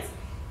your hands.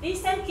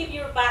 This time keep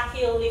your back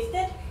heel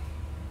lifted.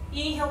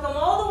 Inhale, come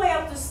all the way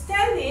up to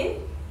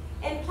standing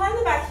and plant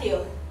the back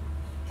heel.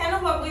 Kind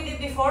of what we did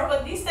before,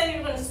 but this time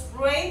you're going to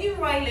straighten your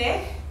right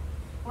leg,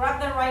 grab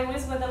the right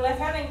wrist with the left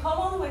hand and come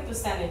all the way to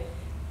standing.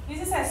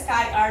 This is a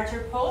sky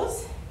archer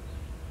pose.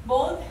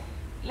 Both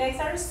legs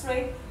are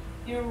straight,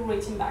 you're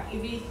reaching back.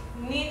 If you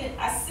need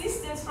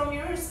assistance from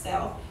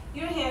yourself,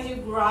 your hands, you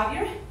grab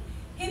your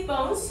hip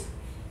bones,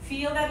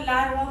 feel that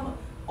lateral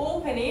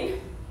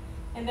opening,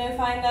 And then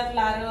find that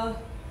lateral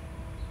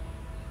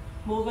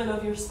movement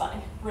of your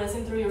spine,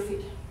 pressing through your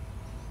feet.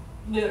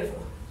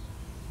 Beautiful.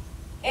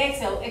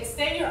 Exhale,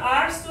 extend your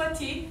arms to a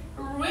T,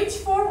 reach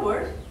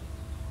forward,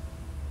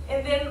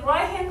 and then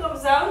right hand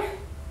comes down,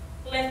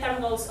 left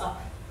arm goes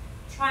up.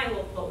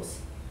 Triangle pose,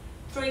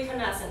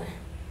 Trikonasana.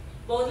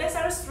 Both legs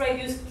are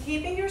straight, you're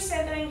keeping your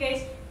center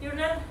engaged, you're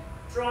not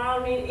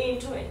drowning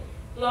into it.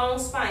 Long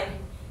spine.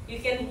 You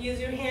can use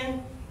your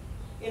hand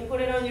and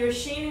put it on your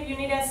shin if you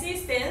need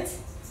assistance,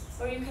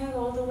 or you can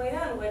go all the way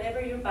down, whatever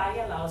your body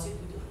allows you to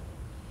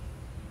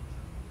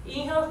do.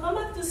 Inhale, come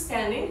back to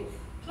standing.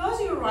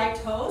 Close your right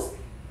toes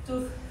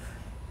to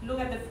look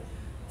at the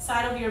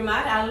side of your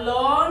mat,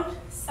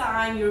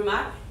 alongside your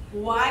mat.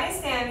 Wide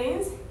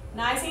standings.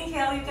 Nice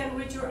inhale, you can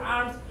reach your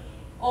arms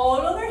all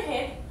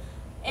overhead.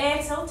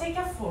 Exhale, take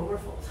a forward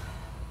fold.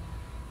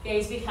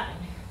 Gaze behind.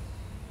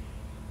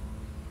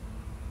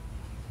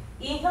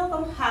 Inhale,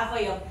 come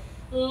halfway up.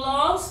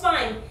 Long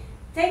spine.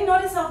 Take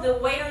notice of the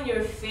weight on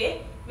your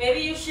feet.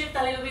 Maybe you shift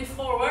a little bit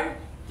forward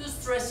to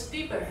stretch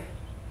deeper.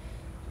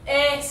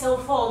 Exhale,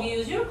 fold.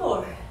 Use your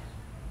core.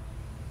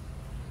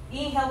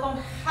 Inhale, come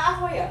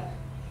halfway up.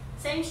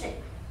 Same shape.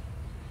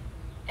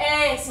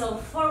 Exhale,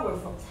 forward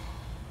fold.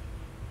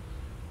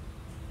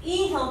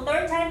 Inhale,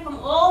 third time, come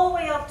all the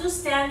way up to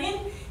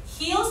standing.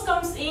 Heels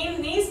comes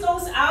in, knees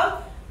goes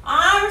out,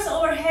 arms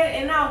overhead,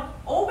 and now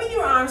open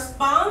your arms,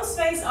 palms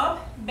face up,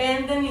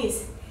 bend the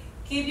knees.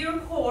 Keep your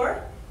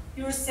core,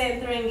 your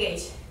center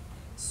engaged.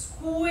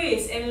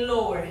 Squeeze and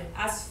lower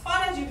as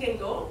far as you can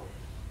go.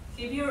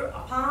 Keep your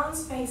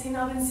palms facing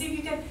up and see if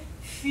you can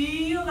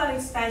feel that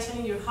expansion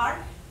in your heart.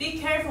 Be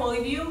careful,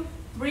 if you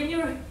bring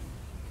your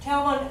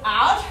tailbone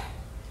out,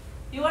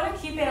 you want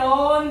to keep it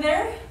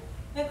under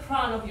the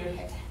crown of your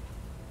head.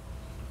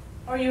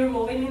 Or you're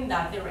moving in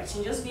that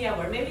direction, just be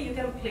aware. Maybe you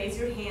can place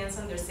your hands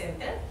on the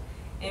center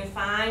and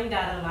find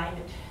that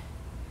alignment.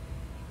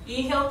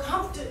 Inhale,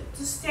 come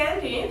to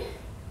standing,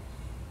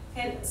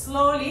 and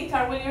slowly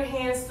cartwheel your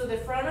hands to the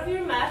front of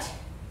your mat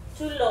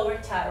to lower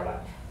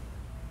chaturanga.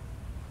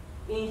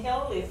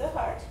 Inhale, lift the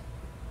heart.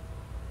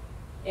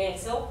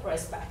 Exhale,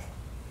 press back.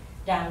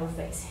 Downward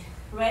facing.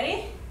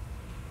 Ready?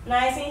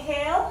 Nice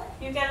inhale.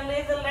 You can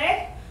lift the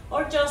leg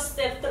or just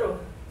step through.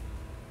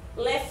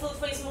 Left foot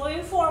face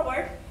moving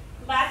forward.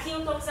 Back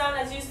heel comes down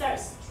as you start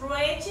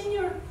stretching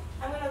your,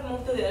 I'm going to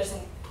move to the other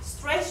side.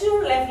 Stretch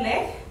your left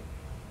leg.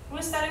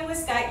 We're starting with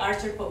sky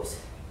archer pose.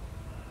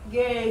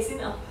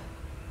 Gazing up.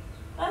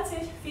 That's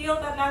it. Feel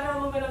that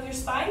lateral movement of your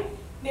spine.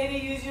 Maybe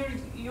use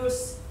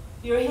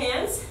your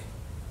hands.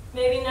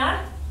 Maybe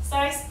not.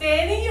 Start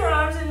extending your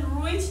arms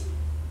and reach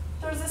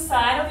towards the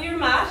side of your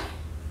mat.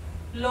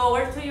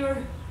 Lower to your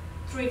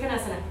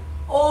Trikonasana.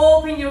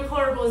 Open your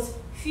core bones.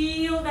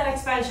 Feel that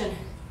expansion.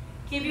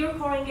 Keep your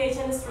core engaged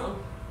and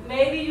strong.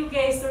 Maybe you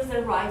gaze towards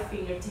the right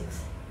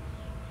fingertips.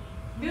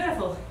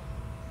 Beautiful.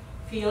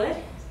 Feel it.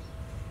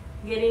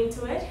 Get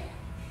into it.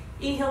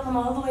 Inhale, come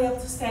all the way up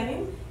to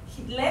standing.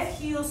 Left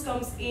heels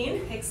comes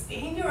in.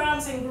 Extend your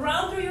arms and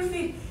ground through your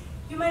feet.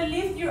 You might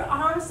lift your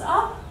arms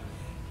up.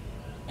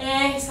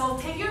 Exhale,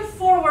 take your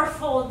forward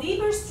fold,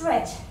 deeper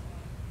stretch.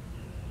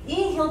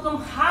 Inhale,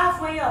 come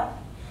halfway up.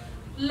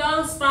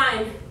 Long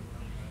spine.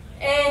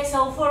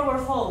 Exhale, forward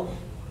fold.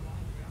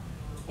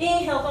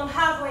 Inhale, come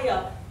halfway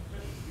up.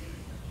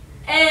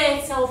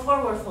 Exhale,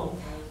 forward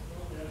fold.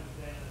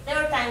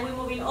 Third time, we're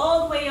moving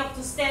all the way up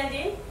to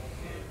standing.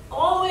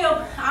 All the way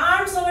up,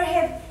 arms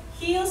overhead,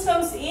 heels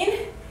comes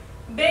in.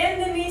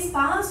 Bend the knees,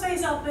 palms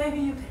face up. Maybe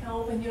you can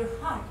open your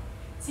heart.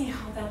 See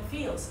how that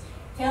feels.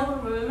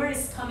 Tailbone, remember,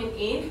 is coming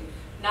in,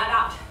 not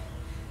out.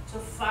 So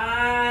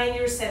find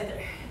your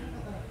center.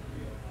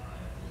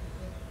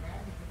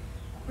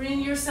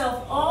 Bring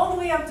yourself all the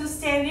way up to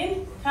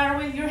standing.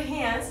 Cartwheel your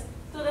hands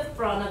to the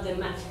front of the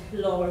mat.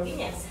 Lower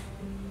vinyasa.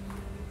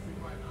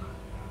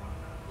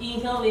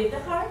 Inhale, lift the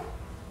heart.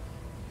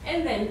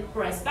 And then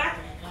press back.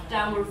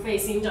 Downward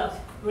facing dog.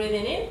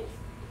 Breathing in.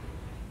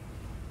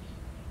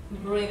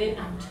 Breathing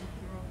out.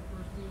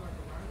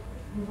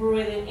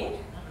 Breathing in.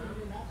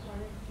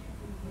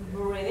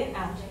 Breathing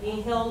out.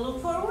 Inhale,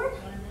 look forward.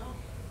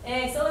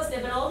 Exhale,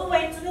 step it all the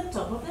way to the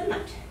top of the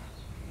mat.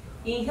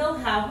 Inhale,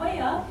 halfway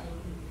up.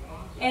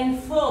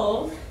 And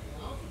fold.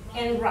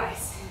 And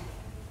rise.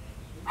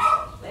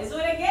 Let's do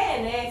it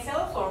again.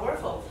 Exhale, forward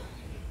fold.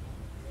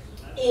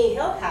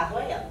 Inhale,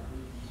 halfway up.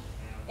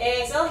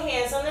 Exhale,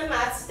 hands on the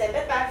mat. Step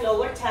it back,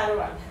 lower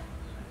chaturanga.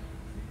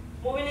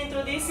 Moving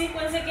into this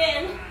sequence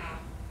again.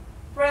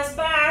 Press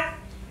back.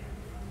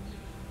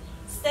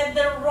 Step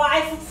the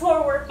right foot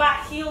forward,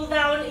 back heel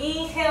down.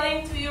 Inhale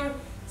into your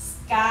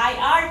sky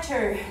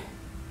archer.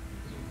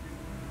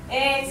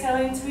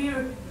 Exhale into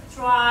your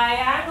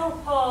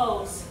triangle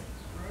pose.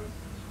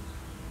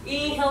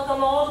 Inhale,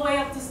 come all the way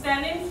up to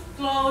standing.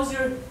 Close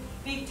your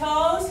big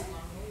toes.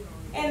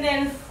 And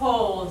then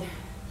fold.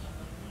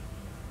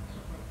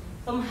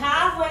 Come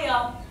halfway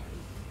up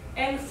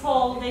and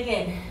fold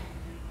again.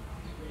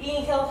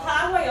 Inhale,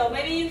 halfway up.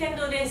 Maybe you can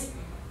do this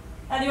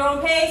at your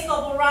own pace,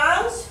 couple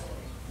rounds.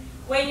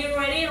 When you're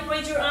ready,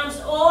 reach your arms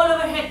all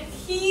overhead.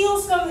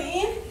 heels come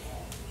in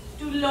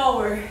to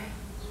lower.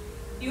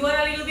 You want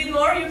a little bit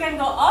more, you can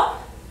go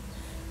up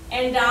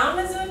and down.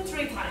 Let's do it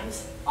 3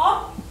 times.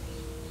 Up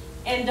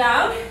and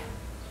down,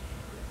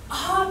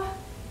 up,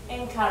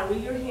 and carry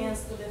your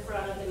hands to the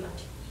front of the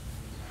mat.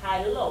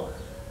 High to low.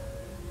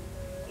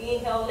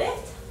 Inhale,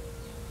 lift,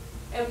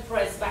 and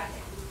press back.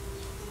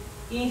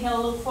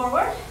 Inhale, look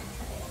forward.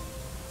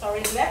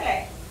 Sorry, left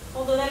leg.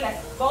 We'll do the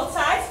left. Both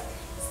sides.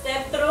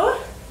 Step through.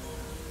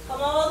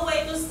 Come all the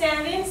way to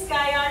standing,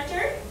 sky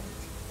archer.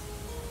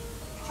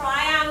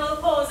 Triangle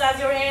pose as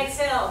your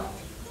exhale.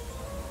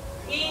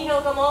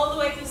 Inhale, come all the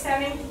way to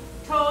standing,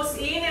 toes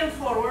in and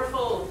forward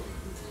fold.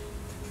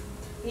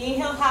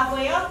 Inhale,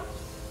 halfway up.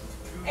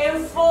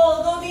 And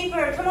fold, go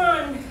deeper, come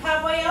on,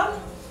 halfway up.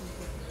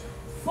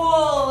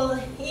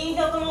 Fold,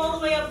 inhale, come all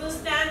the way up to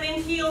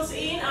standing, heels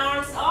in,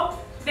 arms up,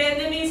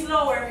 bend the knees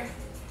lower.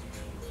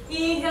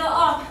 Inhale,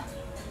 up.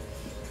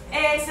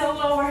 Exhale,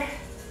 lower.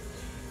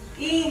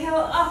 Inhale,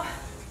 up.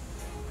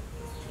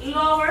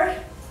 Lower,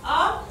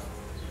 up.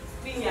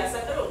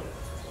 Vinyasa through.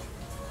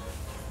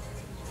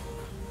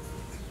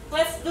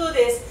 Let's do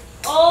this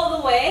all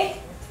the way.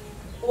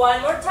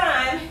 One more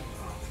time.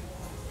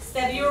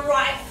 Step your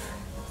right.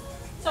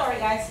 Sorry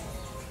guys.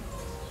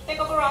 Take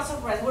a couple rounds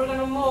of breath. We're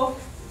gonna move.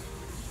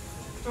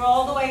 Draw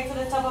all the way to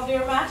the top of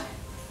your mat.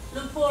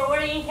 Look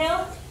forward,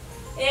 inhale.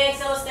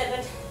 Exhale, step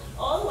it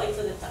all the way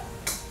to the top.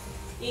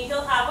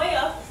 Inhale, halfway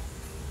up.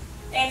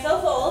 Exhale,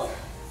 fold.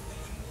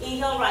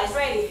 Inhale, rise,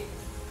 ready.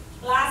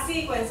 Last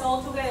sequence,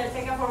 all together,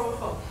 take a forward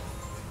fold.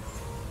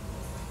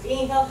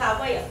 Inhale,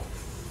 halfway up.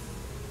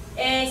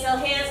 Exhale,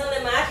 hands on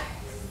the mat.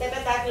 Step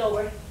it back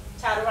lower.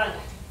 Chaturanga.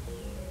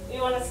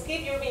 You want to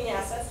skip your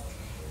vinyasas.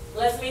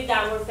 Let's be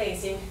downward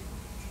facing.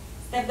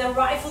 Step the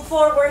right foot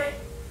forward.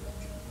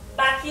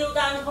 Back heel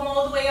down, come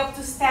all the way up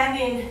to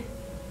standing.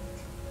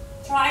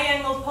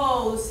 Triangle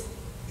pose.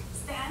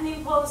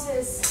 Standing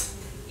poses.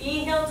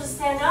 Inhale to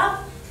stand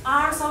up.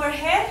 Arms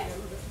overhead.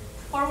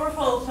 Forward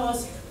fold,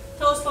 toes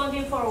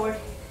pointing forward.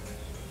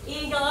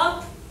 Inhale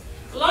up.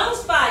 Long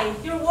spine.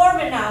 You're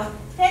warmer now.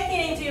 Take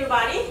it into your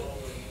body.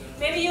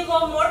 Maybe you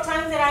go more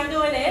times than I'm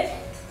doing it.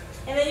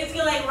 And then you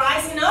feel like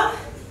rising up.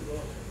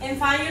 And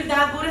find your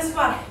that Buddha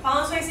spot.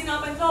 Palms facing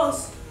up and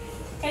close.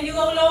 Can you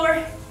go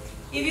lower?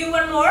 If you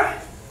want more,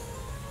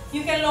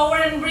 you can lower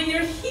and bring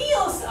your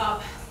heels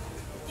up.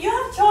 You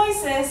have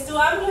choices to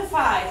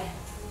amplify.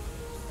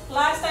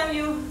 Last time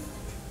you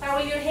are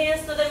with your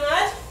hands to the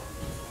mat,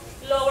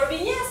 lower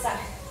vinyasa.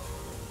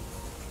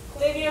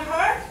 Lift your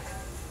heart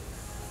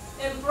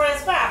and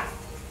press back.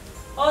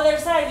 Other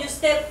side, you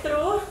step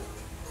through,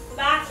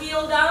 back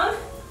heel down,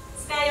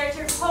 sky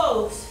archer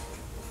pose.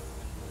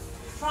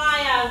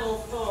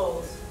 Triangle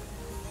pose.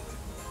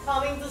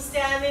 Coming to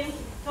standing,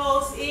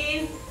 toes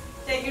in.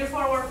 Take your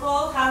forward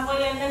fold, halfway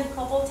lengthen a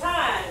couple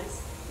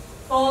times.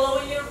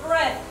 Following your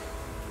breath.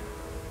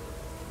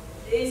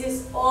 This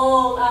is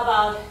all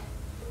about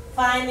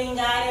finding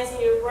guidance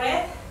in your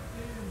breath.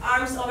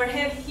 Arms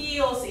overhead,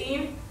 heels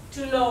in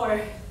to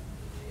lower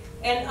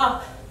and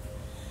up,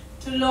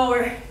 to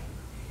lower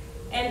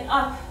and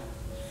up.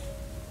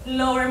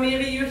 Lower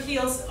maybe your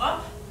heels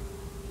up.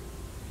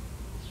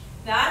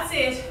 That's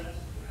it.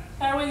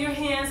 Start with your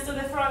hands to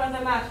the front of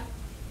the mat.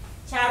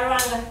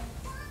 Chaturanga.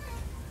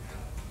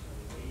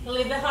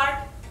 Lift the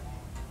heart.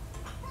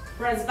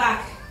 Press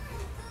back.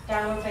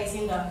 Downward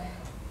facing dog.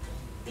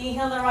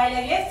 Inhale the right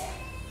leg lift.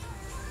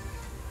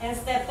 And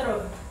step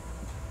through.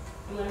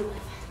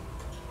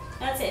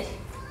 That's it.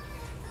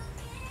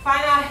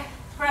 Find a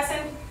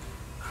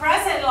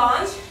crescent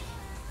lunge.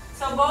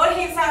 So both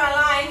hips are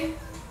aligned.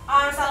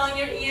 Arms along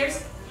your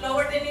ears.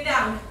 Lower the knee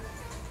down.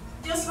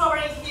 Just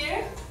hovering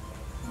here.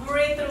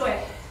 Breathe through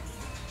it.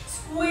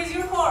 Squeeze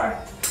your core.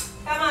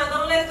 Come on,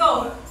 don't let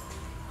go.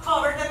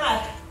 Cover the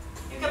mat.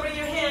 You can bring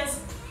your hands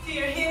to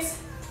your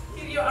hips.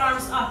 Keep your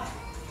arms up.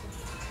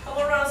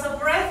 Couple rounds of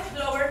breath.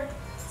 Lower.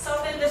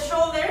 Soften the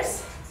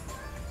shoulders.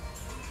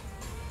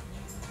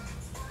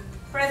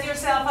 Press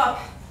yourself up.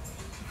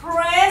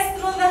 Press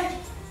through the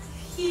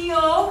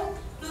heel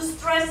to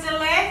stretch the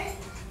leg.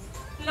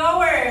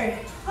 Lower.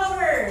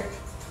 Hover.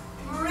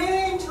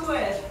 Breathe into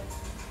it.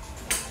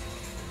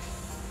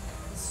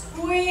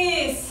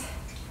 Squeeze.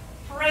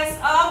 Press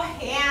up,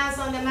 hands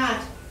on the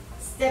mat.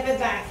 Step it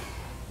back.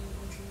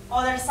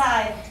 Other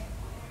side.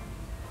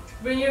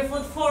 Bring your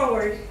foot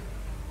forward.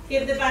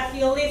 Keep the back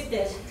heel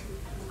lifted.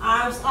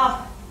 Arms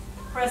up.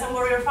 Crescent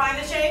warrior, find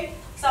the shape.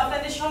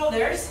 Soften the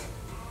shoulders.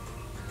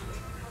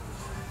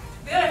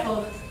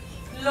 Beautiful.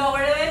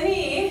 Lower the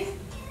knee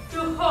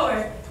to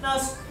hover. Now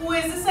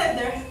squeeze the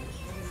center.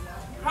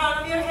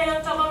 Crown of your head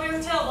on top of your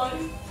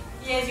tailbone.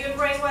 Yes, you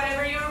embrace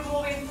whatever you're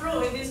moving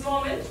through in this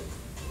moment.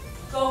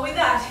 Go with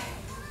that.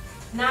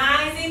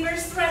 Nice deeper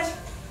stretch.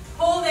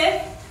 Hold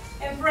it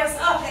and press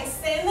up.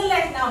 Extend the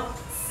leg now.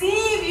 See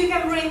if you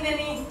can bring the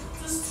knee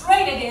to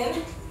straight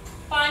again.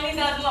 Finding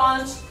that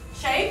lunge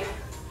shape.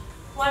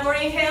 One more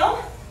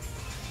inhale.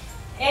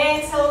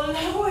 Exhale,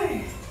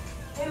 lower.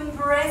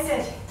 Embrace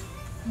it.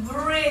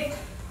 Breathe.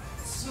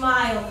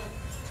 Smile.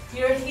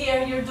 You're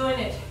here, you're doing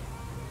it.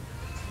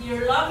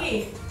 You're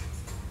lucky.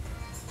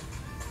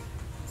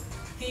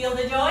 Feel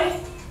the joy.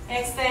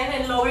 Extend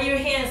and lower your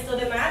hands to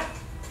the mat.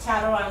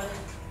 Chaturanga.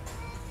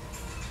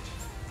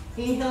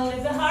 Inhale,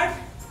 lift the heart.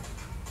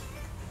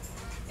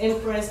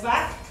 And press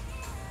back.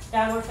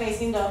 Downward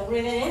facing dog.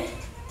 Breathing in.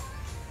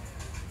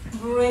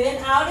 Breathing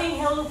out.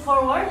 Inhale, look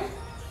forward.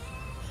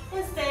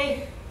 And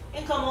stay.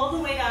 And come all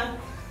the way down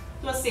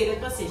to a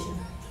seated position.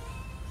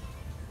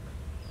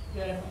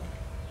 Beautiful.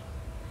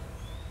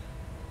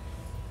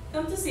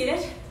 Come to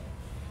seated.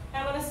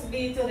 I'm going to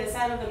be to the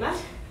side of the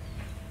mat.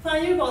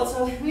 Find your ball,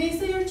 so knees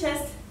to your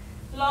chest,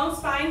 long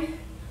spine,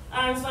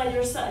 arms by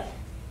your side.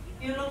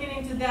 You're looking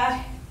into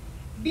that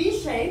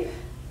V shape.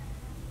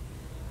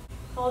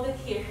 Hold it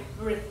here,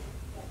 breathe.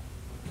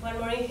 One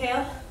more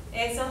inhale,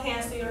 exhale,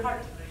 hands to your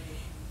heart.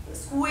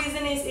 Squeeze the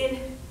knees in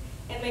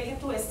and make a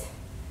twist.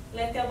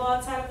 Let the elbow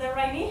outside of the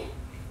right knee.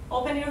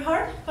 Open your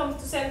heart, come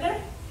to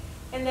center,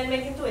 and then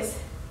make a twist.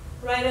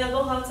 Right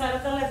elbow outside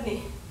of the left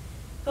knee.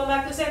 Come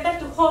back to center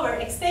to hover.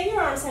 Extend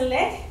your arms and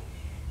leg.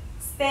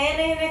 Stand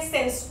and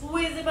extend.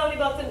 Squeeze the belly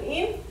button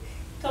in.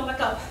 Come back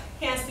up.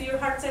 Hands to your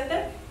heart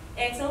center.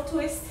 Exhale,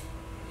 twist.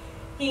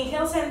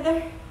 Inhale,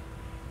 center.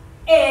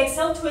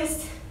 Exhale,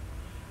 twist.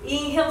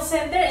 Inhale,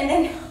 center, and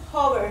then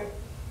hover.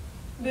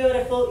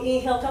 Beautiful.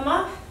 Inhale, come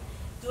up.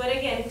 Do it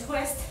again.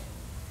 Twist.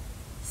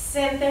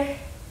 Center.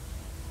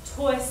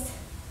 Twist.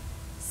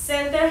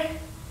 Center.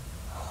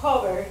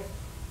 Hover.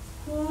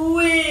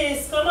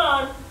 Squeeze. Come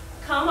on.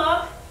 Come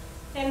up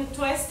and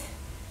twist.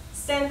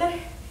 Center.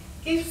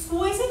 Keep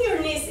squeezing your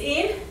knees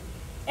in.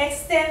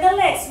 Extend the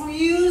legs.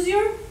 Use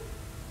your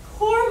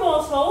core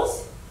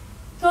muscles.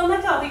 Come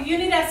back up. If you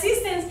need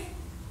assistance,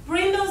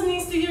 bring those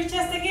knees to your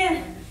chest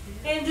again.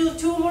 And do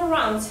 2 more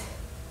rounds.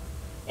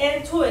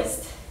 And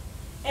twist.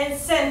 And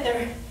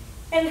center.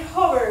 And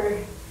hover.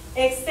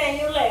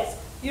 Extend your legs.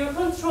 You're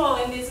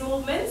controlling these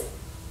movements.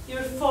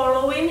 You're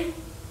following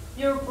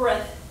your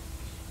breath.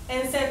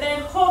 And center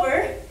and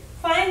hover.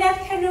 Find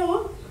that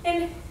canoe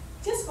and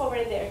just hover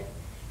it there.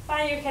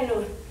 Find your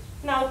canoe.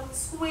 Now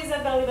squeeze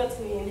that belly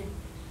button in.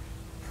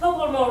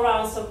 Couple more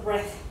rounds of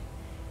breath.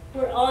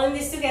 We're all in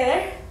this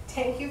together.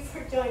 Thank you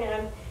for joining.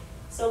 I'm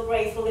so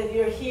grateful that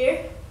you're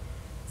here.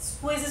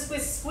 Squeeze,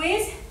 squeeze,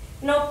 squeeze.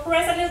 Now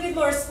press a little bit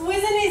more.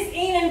 Squeeze the knees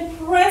in and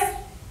press.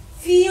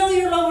 Feel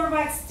your lower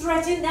back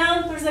stretching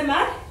down towards the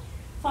mat.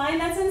 Find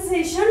that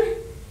sensation.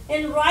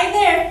 And right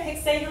there,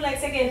 extend your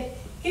legs again.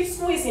 Keep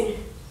squeezing.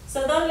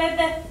 So don't let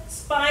the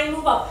spine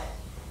move up.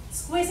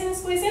 Squeezing,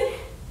 squeezing.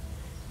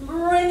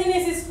 Breathing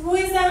as you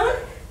squeeze down.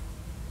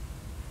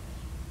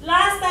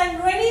 Last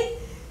time, ready?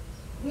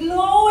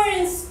 Lower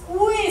and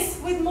squeeze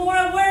with more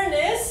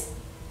awareness.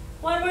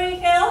 One more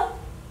inhale.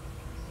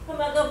 Come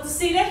back up to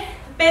seated.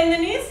 Bend the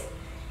knees.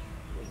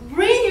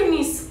 Bring your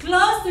knees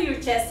close to your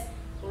chest.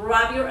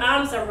 Wrap your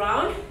arms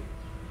around.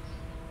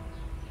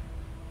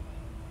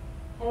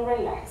 And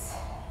relax.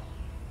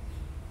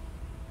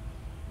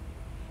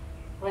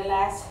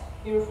 Relax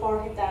your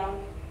forehead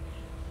down.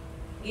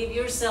 Give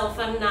yourself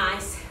a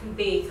nice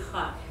big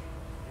hug.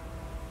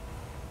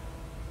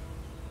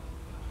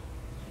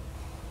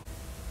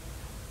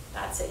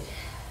 That's it.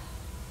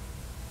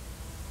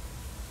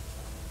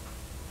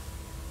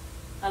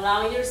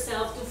 Allowing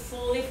yourself to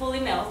fully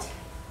melt.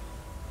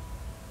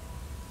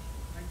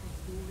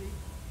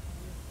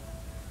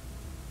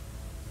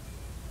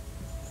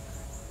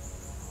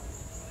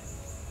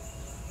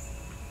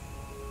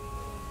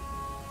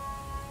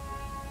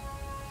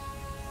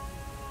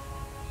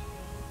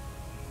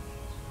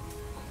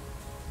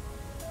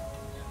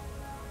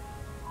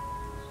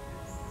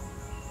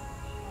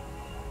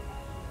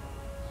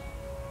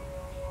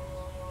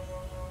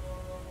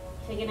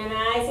 Taking a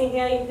nice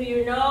inhale into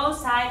your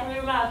nose, side through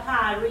your mouth,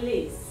 high,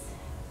 release.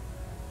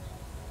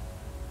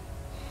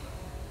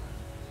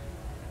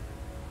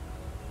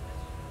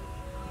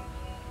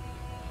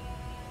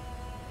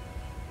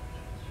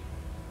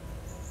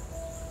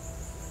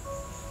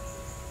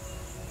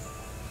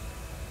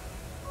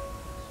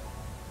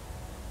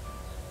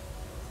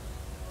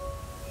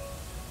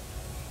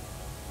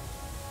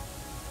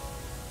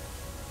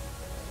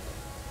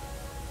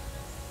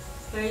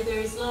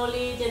 Very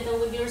slowly, gentle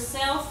with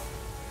yourself.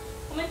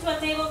 Come into a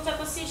tabletop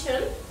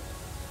position.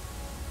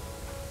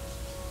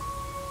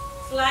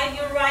 Slide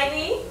your right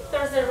knee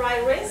towards the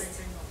right wrist.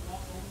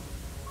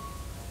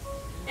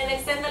 And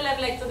extend the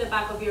left leg to the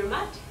back of your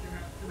mat.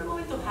 We're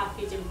going to half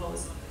pigeon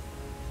pose.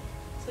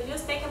 So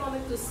just take a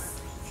moment to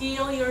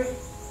feel your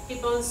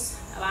hip bones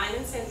aligned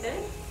and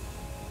centered.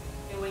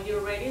 And when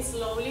you're ready,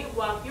 slowly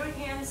walk your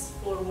hands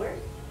forward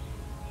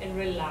and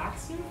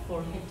relax your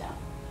forehead down.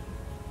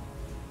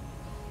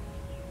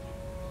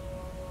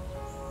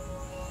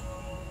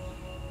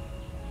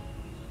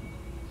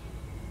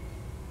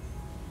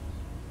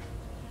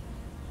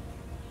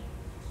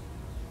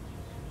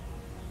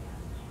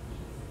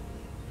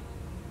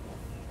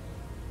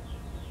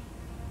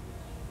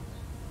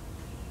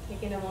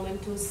 Taking a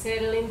moment to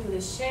settle into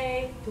the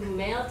shape, to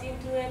melt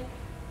into it,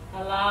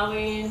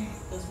 allowing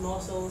those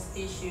muscles,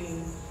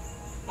 tissue,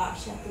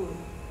 fascia to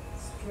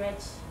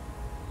stretch.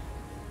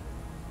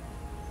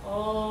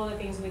 all the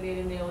things we did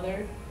in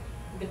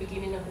the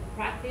beginning of the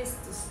practice,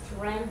 to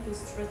strengthen, to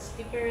stretch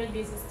deeper.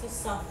 This is to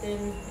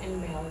soften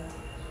and melt.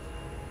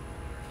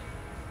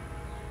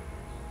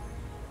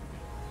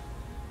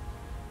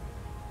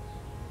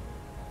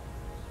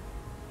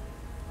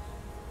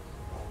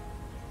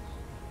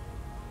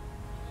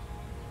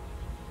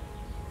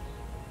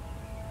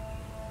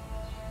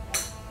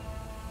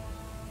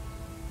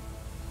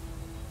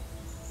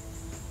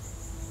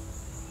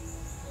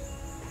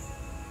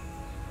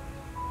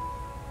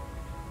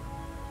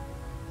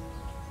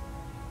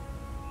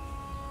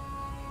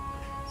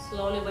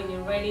 Slowly, when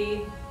you're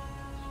ready,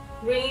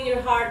 bringing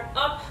your heart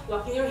up,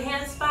 walking your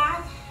hands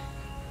back,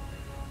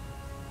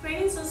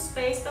 creating some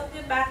space, tuck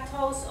your back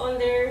toes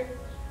under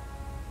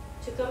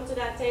to come to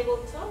that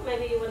tabletop.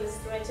 Maybe you want to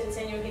stretch and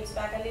send your hips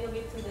back a little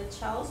bit to the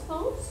child's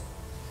pose.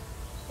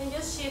 And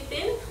just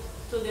shifting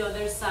to the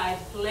other side.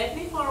 Left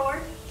knee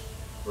forward,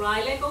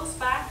 right leg goes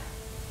back.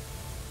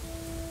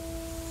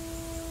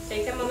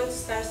 Take a moment to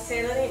start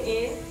settling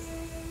in.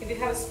 If you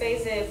have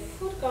space, the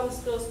foot comes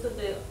close to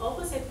the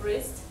opposite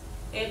wrist.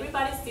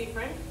 Everybody's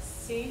different.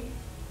 See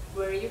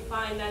where you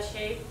find that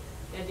shape,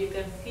 that you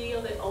can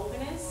feel the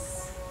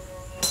openness.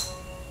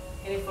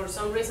 And if for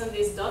some reason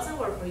this doesn't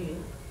work for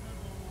you,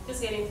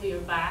 just get into your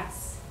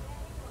backs.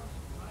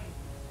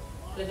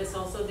 Let us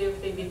also do the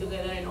feet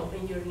together and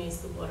open your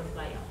knees to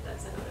butterfly up.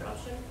 That's another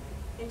option.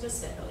 And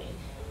just settle in.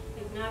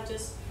 If not,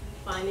 just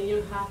finding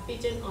your half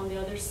pigeon on the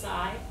other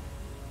side.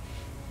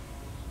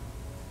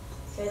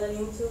 Settle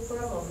into for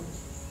a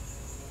moment.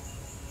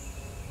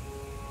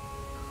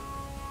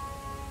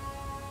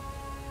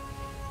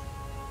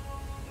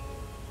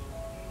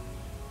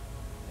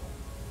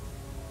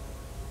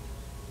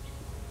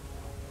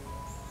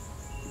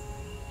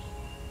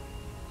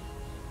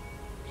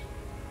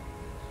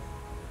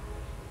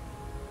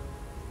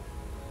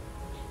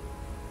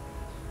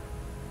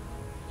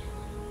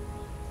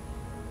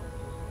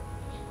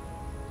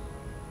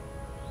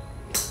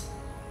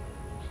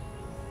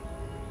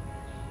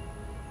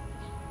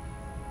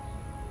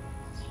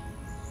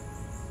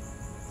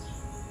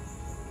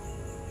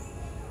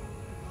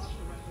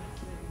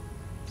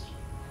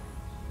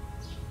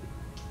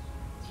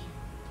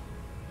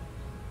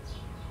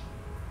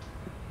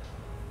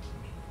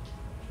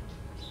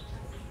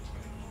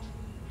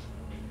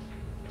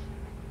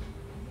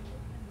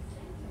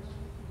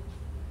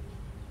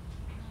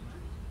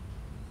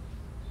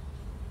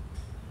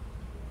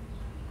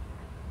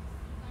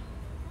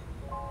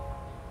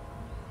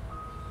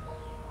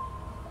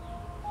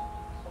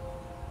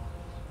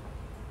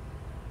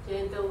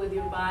 Gentle with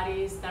your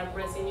body, start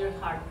pressing your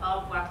heart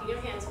up, walking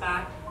your hands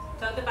back,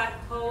 tuck the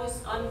back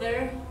toes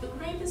under to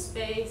create the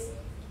space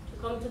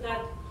to come to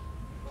that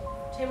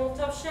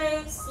tabletop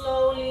shape.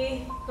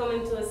 Slowly come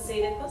into a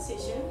seated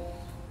position.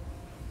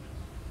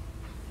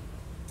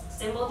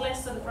 Send both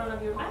legs to the front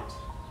of your mat.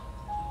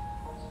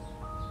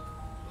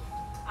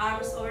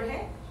 Arms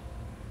overhead.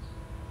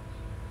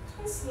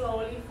 And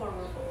slowly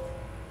forward fold.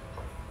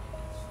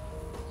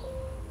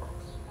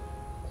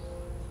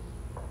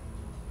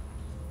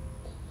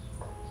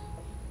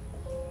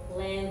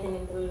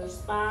 Lengthening through your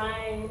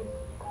spine.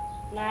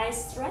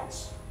 Nice stretch.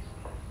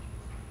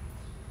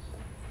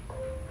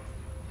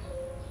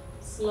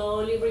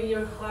 Slowly bring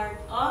your heart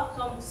up,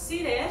 come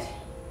seated.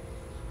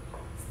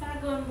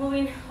 Start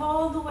moving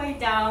all the way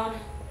down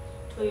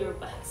to your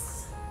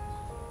butts.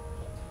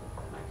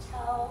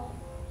 Martel.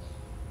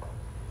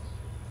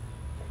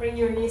 Bring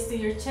your knees to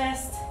your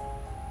chest.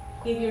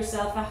 Give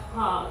yourself a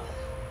hug.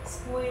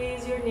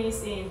 Squeeze your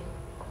knees in.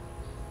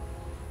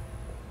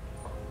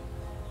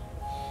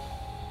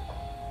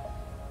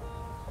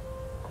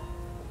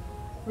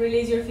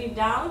 Release your feet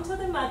down to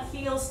the mat,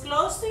 heels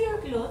close to your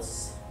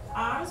glutes,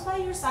 arms by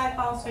your side,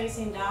 palms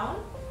facing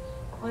down.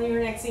 On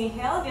your next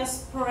inhale,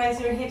 just press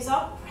your hips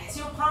up, press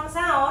your palms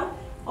down,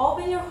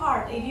 open your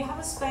heart. If you have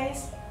a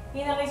space,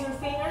 interlace your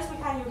fingers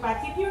behind your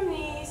back, keep your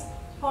knees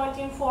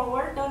pointing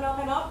forward, don't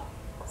open up,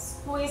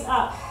 squeeze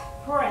up,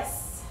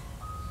 press.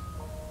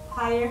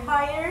 Higher,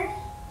 higher.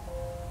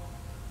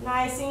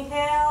 Nice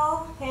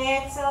inhale,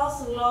 exhale,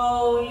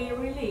 slowly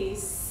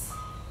release.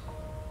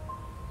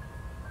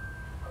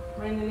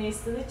 Bring the knees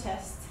to the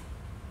chest.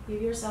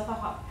 Give yourself a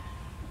hug.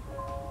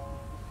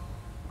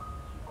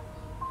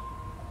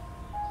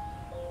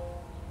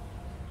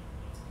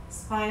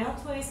 Spinal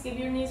twist. Give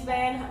your knees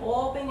bent.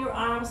 Open your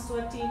arms to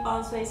a T,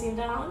 palms facing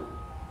down.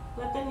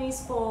 Let the knees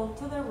fall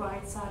to the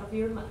right side of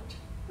your mat.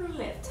 Or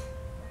left.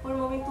 We're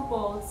moving to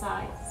both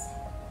sides.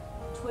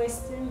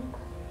 Twisting,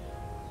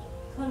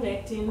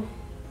 connecting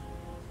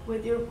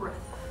with your breath.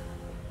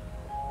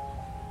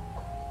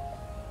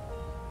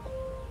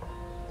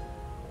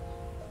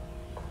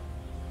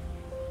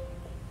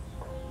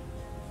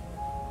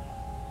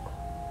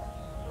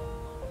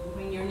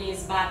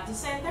 Back to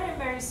center and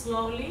very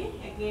slowly,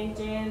 again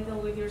gentle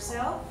with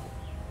yourself.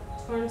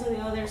 Turn to the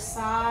other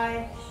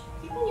side,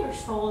 keeping your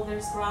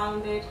shoulders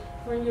grounded.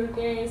 Turn your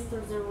gaze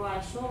towards the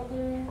right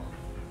shoulder.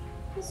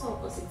 Just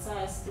opposite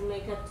sides to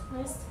make a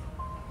twist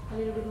a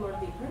little bit more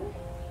deeper.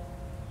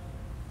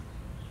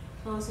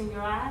 Closing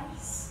your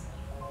eyes.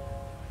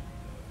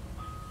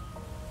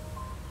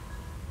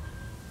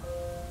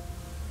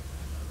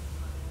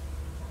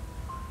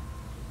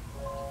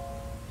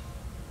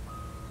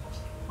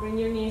 Bring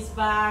your knees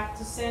back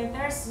to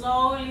center.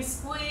 Slowly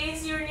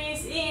squeeze your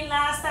knees in.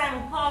 Last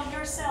time, hug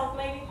yourself.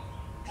 Maybe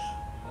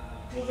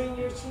you bring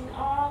your chin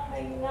up,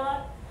 maybe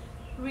not.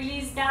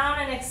 Release down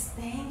and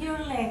extend your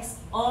legs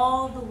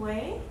all the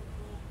way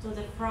to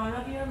the front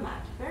of your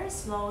mat. Very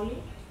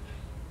slowly.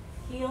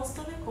 Heels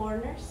to the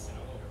corners.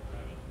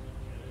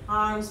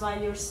 Arms by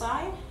your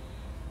side.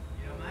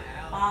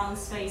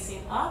 Palms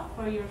facing up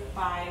for your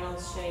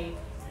final shape.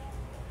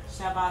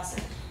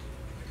 Shavasana.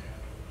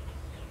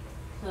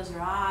 Close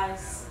your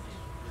eyes.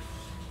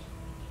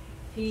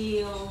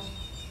 Feel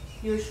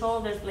your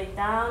shoulders lay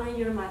down in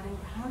your mat and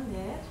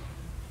grounded.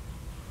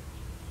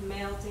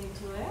 Melt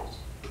into it.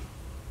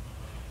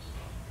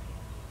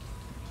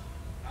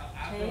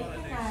 Take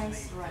a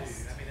nice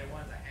rest.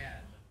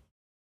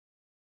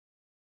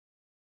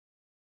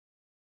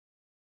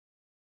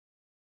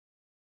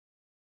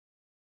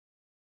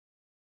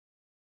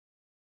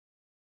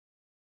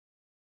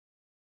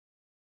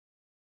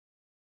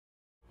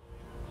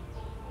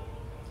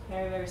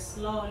 Very, very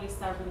slowly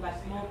start bringing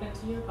back movement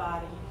to your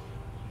body.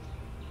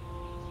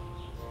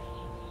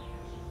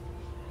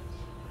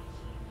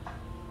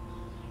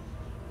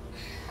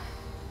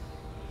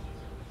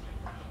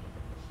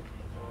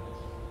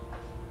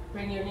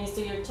 Bring your knees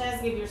to your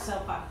chest, give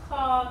yourself a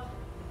hug.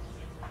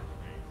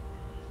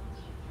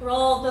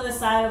 Roll to the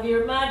side of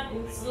your mat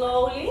and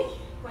slowly,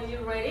 when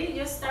you're ready,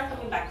 just start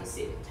coming back to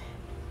seated.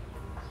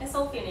 Let's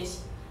all finish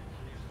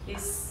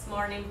this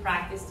morning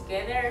practice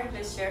together.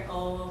 Let's share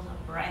all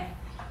a breath.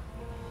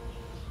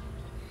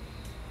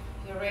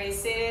 You're ready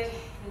seated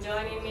and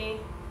joining me.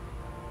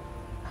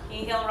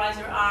 Inhale, rise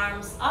your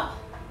arms up.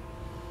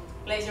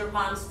 Place your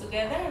palms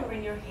together and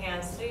bring your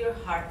hands to your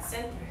heart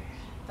center.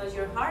 Touch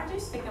your heart,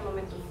 just take a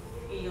moment to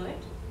feel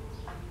it.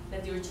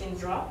 Let your chin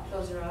drop,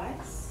 close your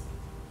eyes.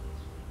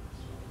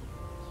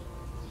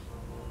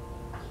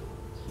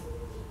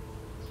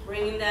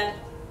 Bringing that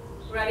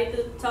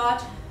gratitude thought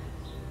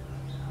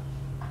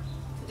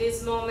to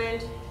this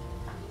moment.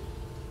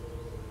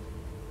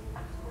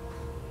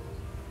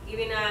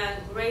 Giving a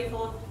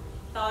grateful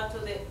thought to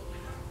the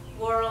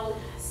world,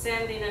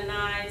 sending a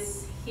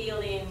nice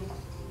healing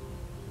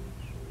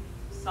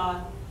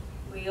thought.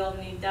 We all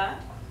need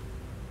that.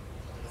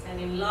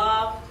 Sending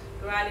love,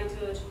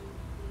 gratitude.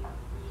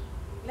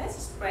 Let's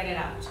spread it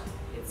out.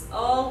 It's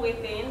all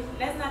within.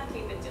 Let's not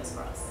keep it just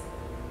for us.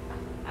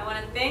 I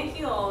want to thank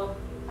you all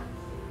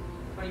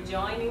for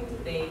joining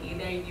today.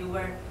 Either you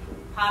were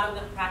part of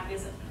the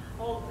practice, the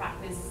whole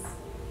practice.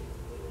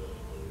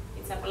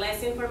 It's a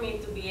blessing for me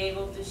to be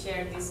able to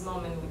share this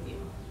moment with you.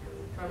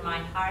 From my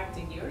heart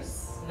to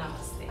yours,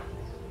 Namaste.